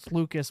want, whether it's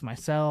Lucas,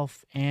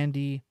 myself,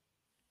 Andy,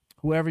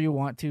 whoever you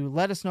want to.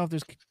 Let us know if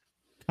there's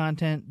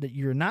content that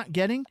you're not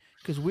getting,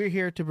 because we're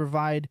here to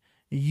provide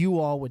you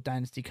all with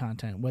Dynasty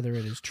content, whether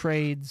it is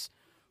trades,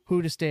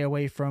 who to stay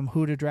away from,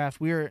 who to draft.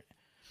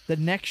 The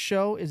next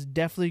show is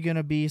definitely going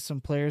to be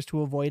some players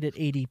to avoid at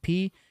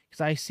ADP,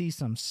 because I see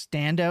some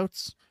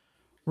standouts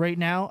right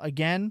now.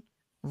 Again,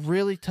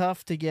 really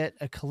tough to get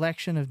a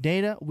collection of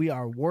data. We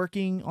are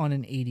working on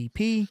an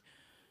ADP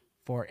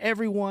for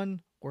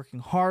everyone, working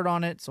hard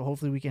on it, so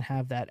hopefully we can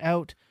have that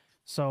out.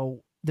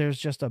 So there's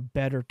just a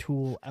better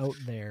tool out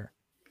there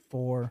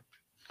for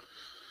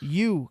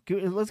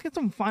let's get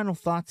some final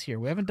thoughts here.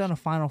 We haven't done a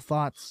final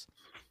thoughts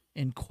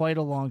in quite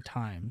a long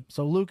time.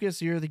 So,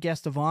 Lucas, you're the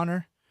guest of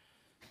honor.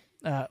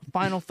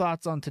 Final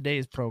thoughts on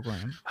today's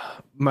program.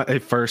 My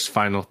first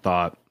final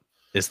thought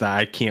is that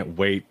I can't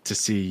wait to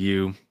see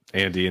you,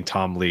 Andy, and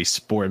Tom Lee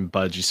sporting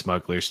Budgie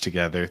Smugglers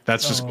together.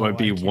 That's just going to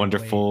be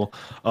wonderful.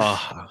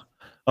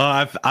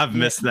 I've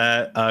missed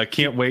that.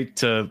 Can't wait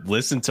to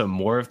listen to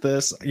more of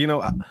this. You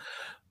know,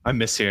 I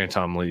miss hearing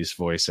Tom Lee's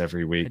voice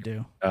every week.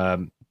 I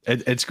do.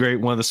 It's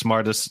great. One of the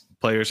smartest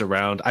players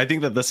around. I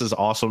think that this is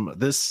awesome.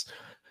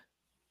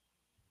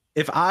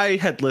 If I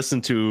had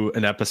listened to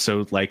an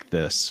episode like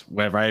this,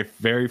 whenever I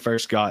very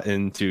first got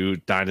into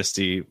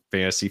Dynasty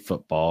fantasy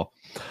football,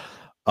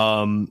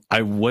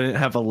 I wouldn't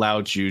have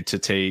allowed you to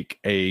take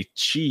a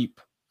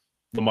cheap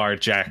Lamar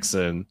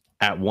Jackson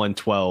at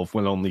 112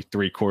 when only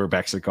 3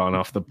 quarterbacks had gone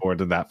off the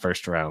board in that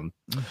first round.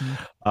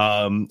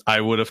 Mm-hmm.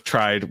 I would have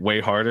tried way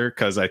harder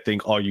because I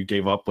think all you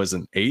gave up was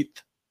an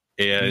 8th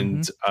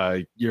and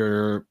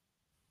your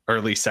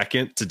early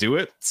second to do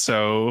it.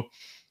 So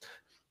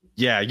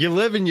yeah, you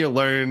live and you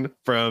learn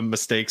from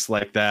mistakes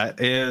like that.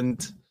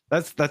 And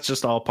that's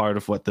just all part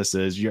of what this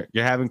is. You're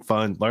having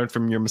fun, learn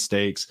from your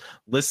mistakes,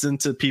 listen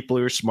to people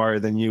who are smarter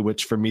than you,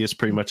 which for me is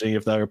pretty much any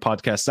of the other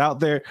podcasts out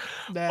there.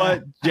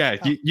 But yeah,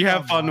 you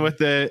have fun with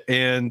it.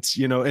 And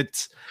you know,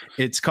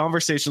 it's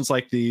conversations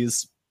like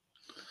these.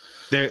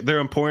 They're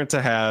important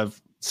to have.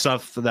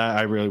 Stuff that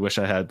I really wish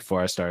I had before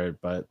I started.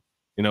 But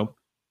you know,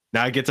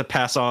 now I get to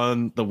pass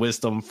on the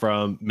wisdom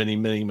from many,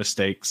 many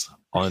mistakes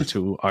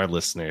onto our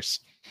listeners.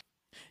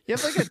 You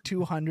have like a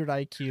 200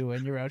 IQ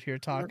and you're out here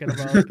talking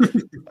about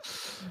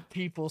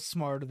people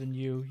smarter than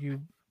you.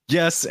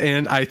 Yes,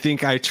 and I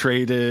think I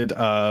traded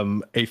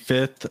a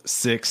 5th,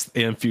 6th,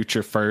 and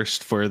future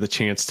first for the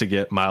chance to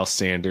get Miles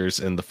Sanders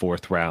in the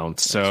 4th round.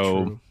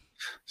 So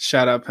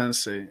shout out Penn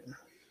State.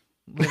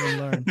 Live and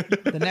learn.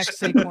 The next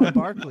Saquon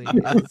Barkley is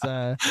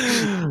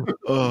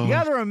you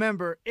gotta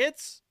remember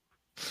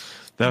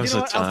that was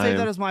a time. I'll say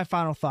that as my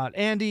final thought.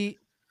 Andy,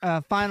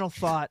 final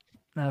thought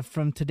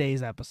from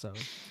today's episode.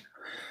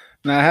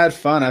 And I had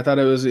fun. I thought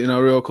it was,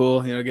 real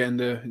cool, getting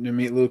to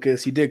meet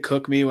Lucas. He did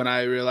cook me when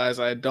I realized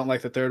I don't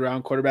like the 3rd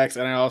round quarterbacks.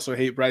 And I also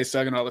hate Bryce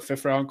Young and all the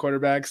 5th round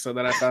quarterbacks. So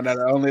then I found out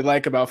I only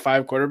like about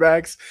 5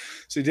 quarterbacks.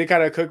 So he did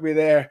kind of cook me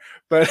there.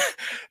 But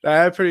I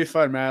had pretty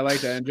fun, man. I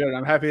like that. I enjoyed it.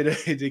 I'm happy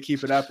to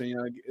keep it up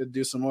and,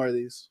 do some more of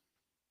these.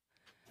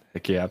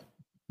 Heck yeah.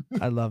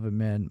 I love it,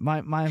 man.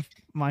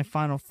 My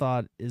final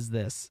thought is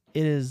this.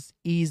 It is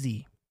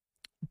easy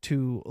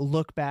to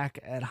look back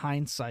at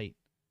hindsight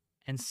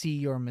and see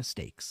your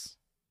mistakes.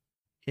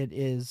 It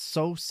is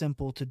so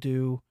simple to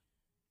do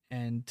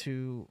and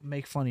to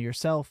make fun of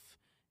yourself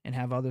and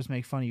have others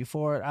make fun of you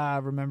for it.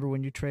 Remember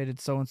when you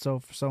traded so-and-so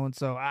for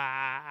so-and-so?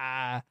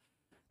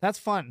 That's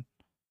fun.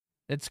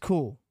 It's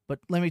cool. But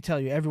let me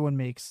tell you, everyone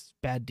makes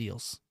bad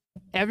deals.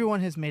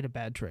 Everyone has made a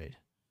bad trade.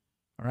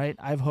 All right.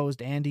 I've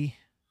hosed Andy,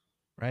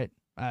 right?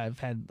 I've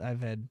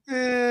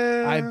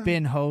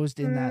been hosed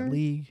in that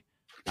league.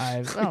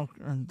 I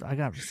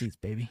got receipts,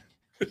 baby.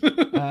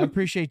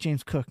 Appreciate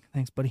James Cook.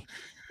 Thanks, buddy.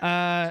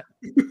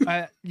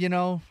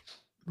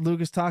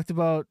 Lucas talked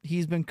about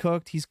he's been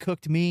cooked. He's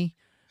cooked me.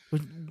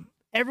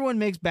 Everyone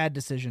makes bad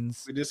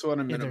decisions. We just want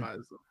to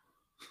minimize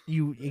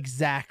them.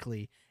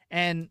 Exactly.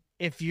 And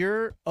if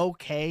you're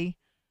okay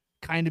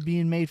kind of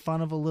being made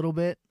fun of a little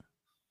bit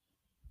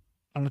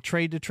on a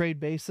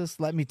trade-to-trade basis,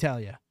 let me tell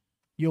you,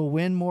 you'll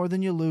win more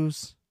than you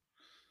lose,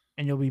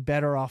 and you'll be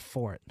better off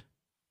for it.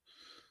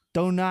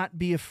 Do not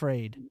be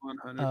afraid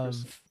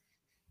 100%.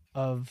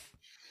 Of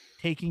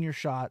taking your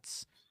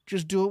shots.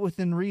 Just do it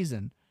within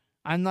reason.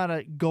 I'm not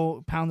a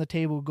go pound the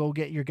table, go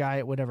get your guy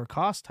at whatever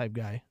cost type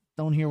guy.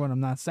 Don't hear what I'm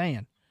not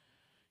saying.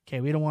 Okay,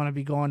 we don't want to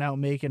be going out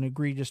making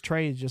egregious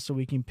trades just so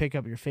we can pick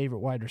up your favorite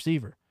wide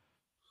receiver.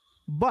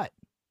 But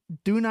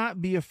do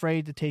not be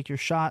afraid to take your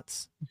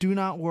shots. Do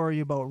not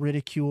worry about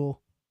ridicule.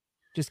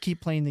 Just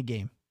keep playing the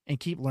game and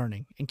keep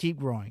learning and keep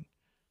growing.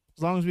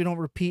 As long as we don't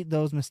repeat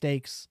those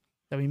mistakes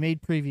that we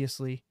made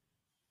previously,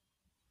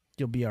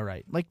 you'll be all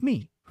right. Like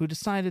me, who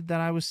decided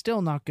that I was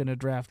still not going to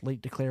draft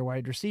late declare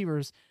wide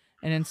receivers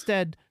and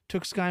instead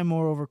took Sky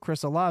Moore over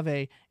Chris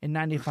Olave in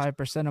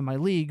 95% of my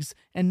leagues,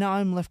 and now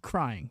I'm left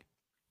crying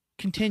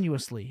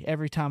continuously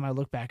every time I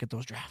look back at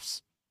those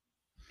drafts.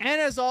 And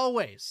as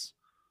always,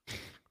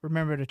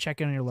 remember to check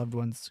in on your loved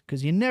ones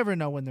because you never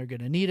know when they're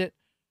going to need it.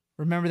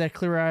 Remember that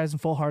clear eyes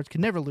and full hearts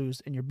can never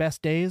lose, and your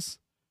best days,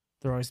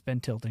 they're always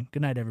spent tilting.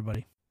 Good night,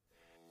 everybody.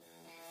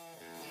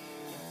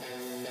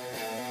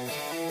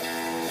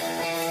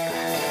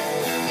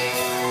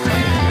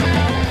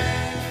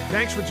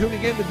 Thanks for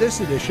tuning in to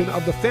this edition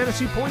of the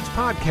Fantasy Points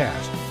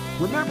Podcast.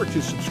 Remember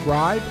to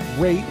subscribe,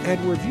 rate,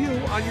 and review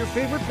on your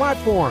favorite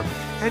platform.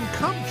 And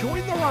come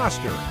join the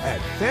roster at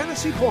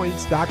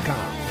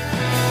fantasypoints.com.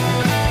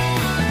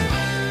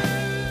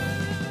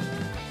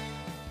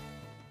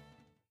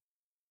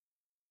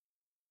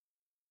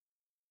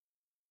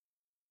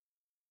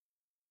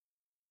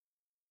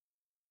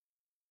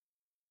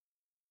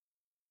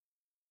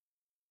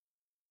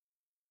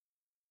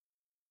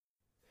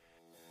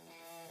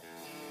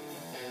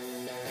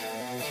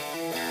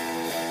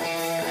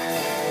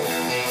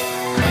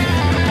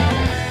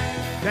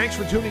 Thanks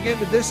for tuning in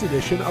to this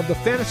edition of the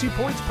Fantasy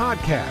Points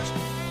Podcast.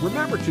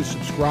 Remember to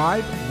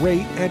subscribe,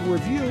 rate, and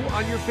review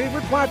on your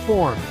favorite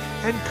platform.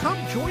 And come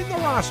join the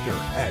roster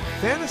at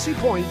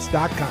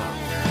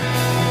fantasypoints.com.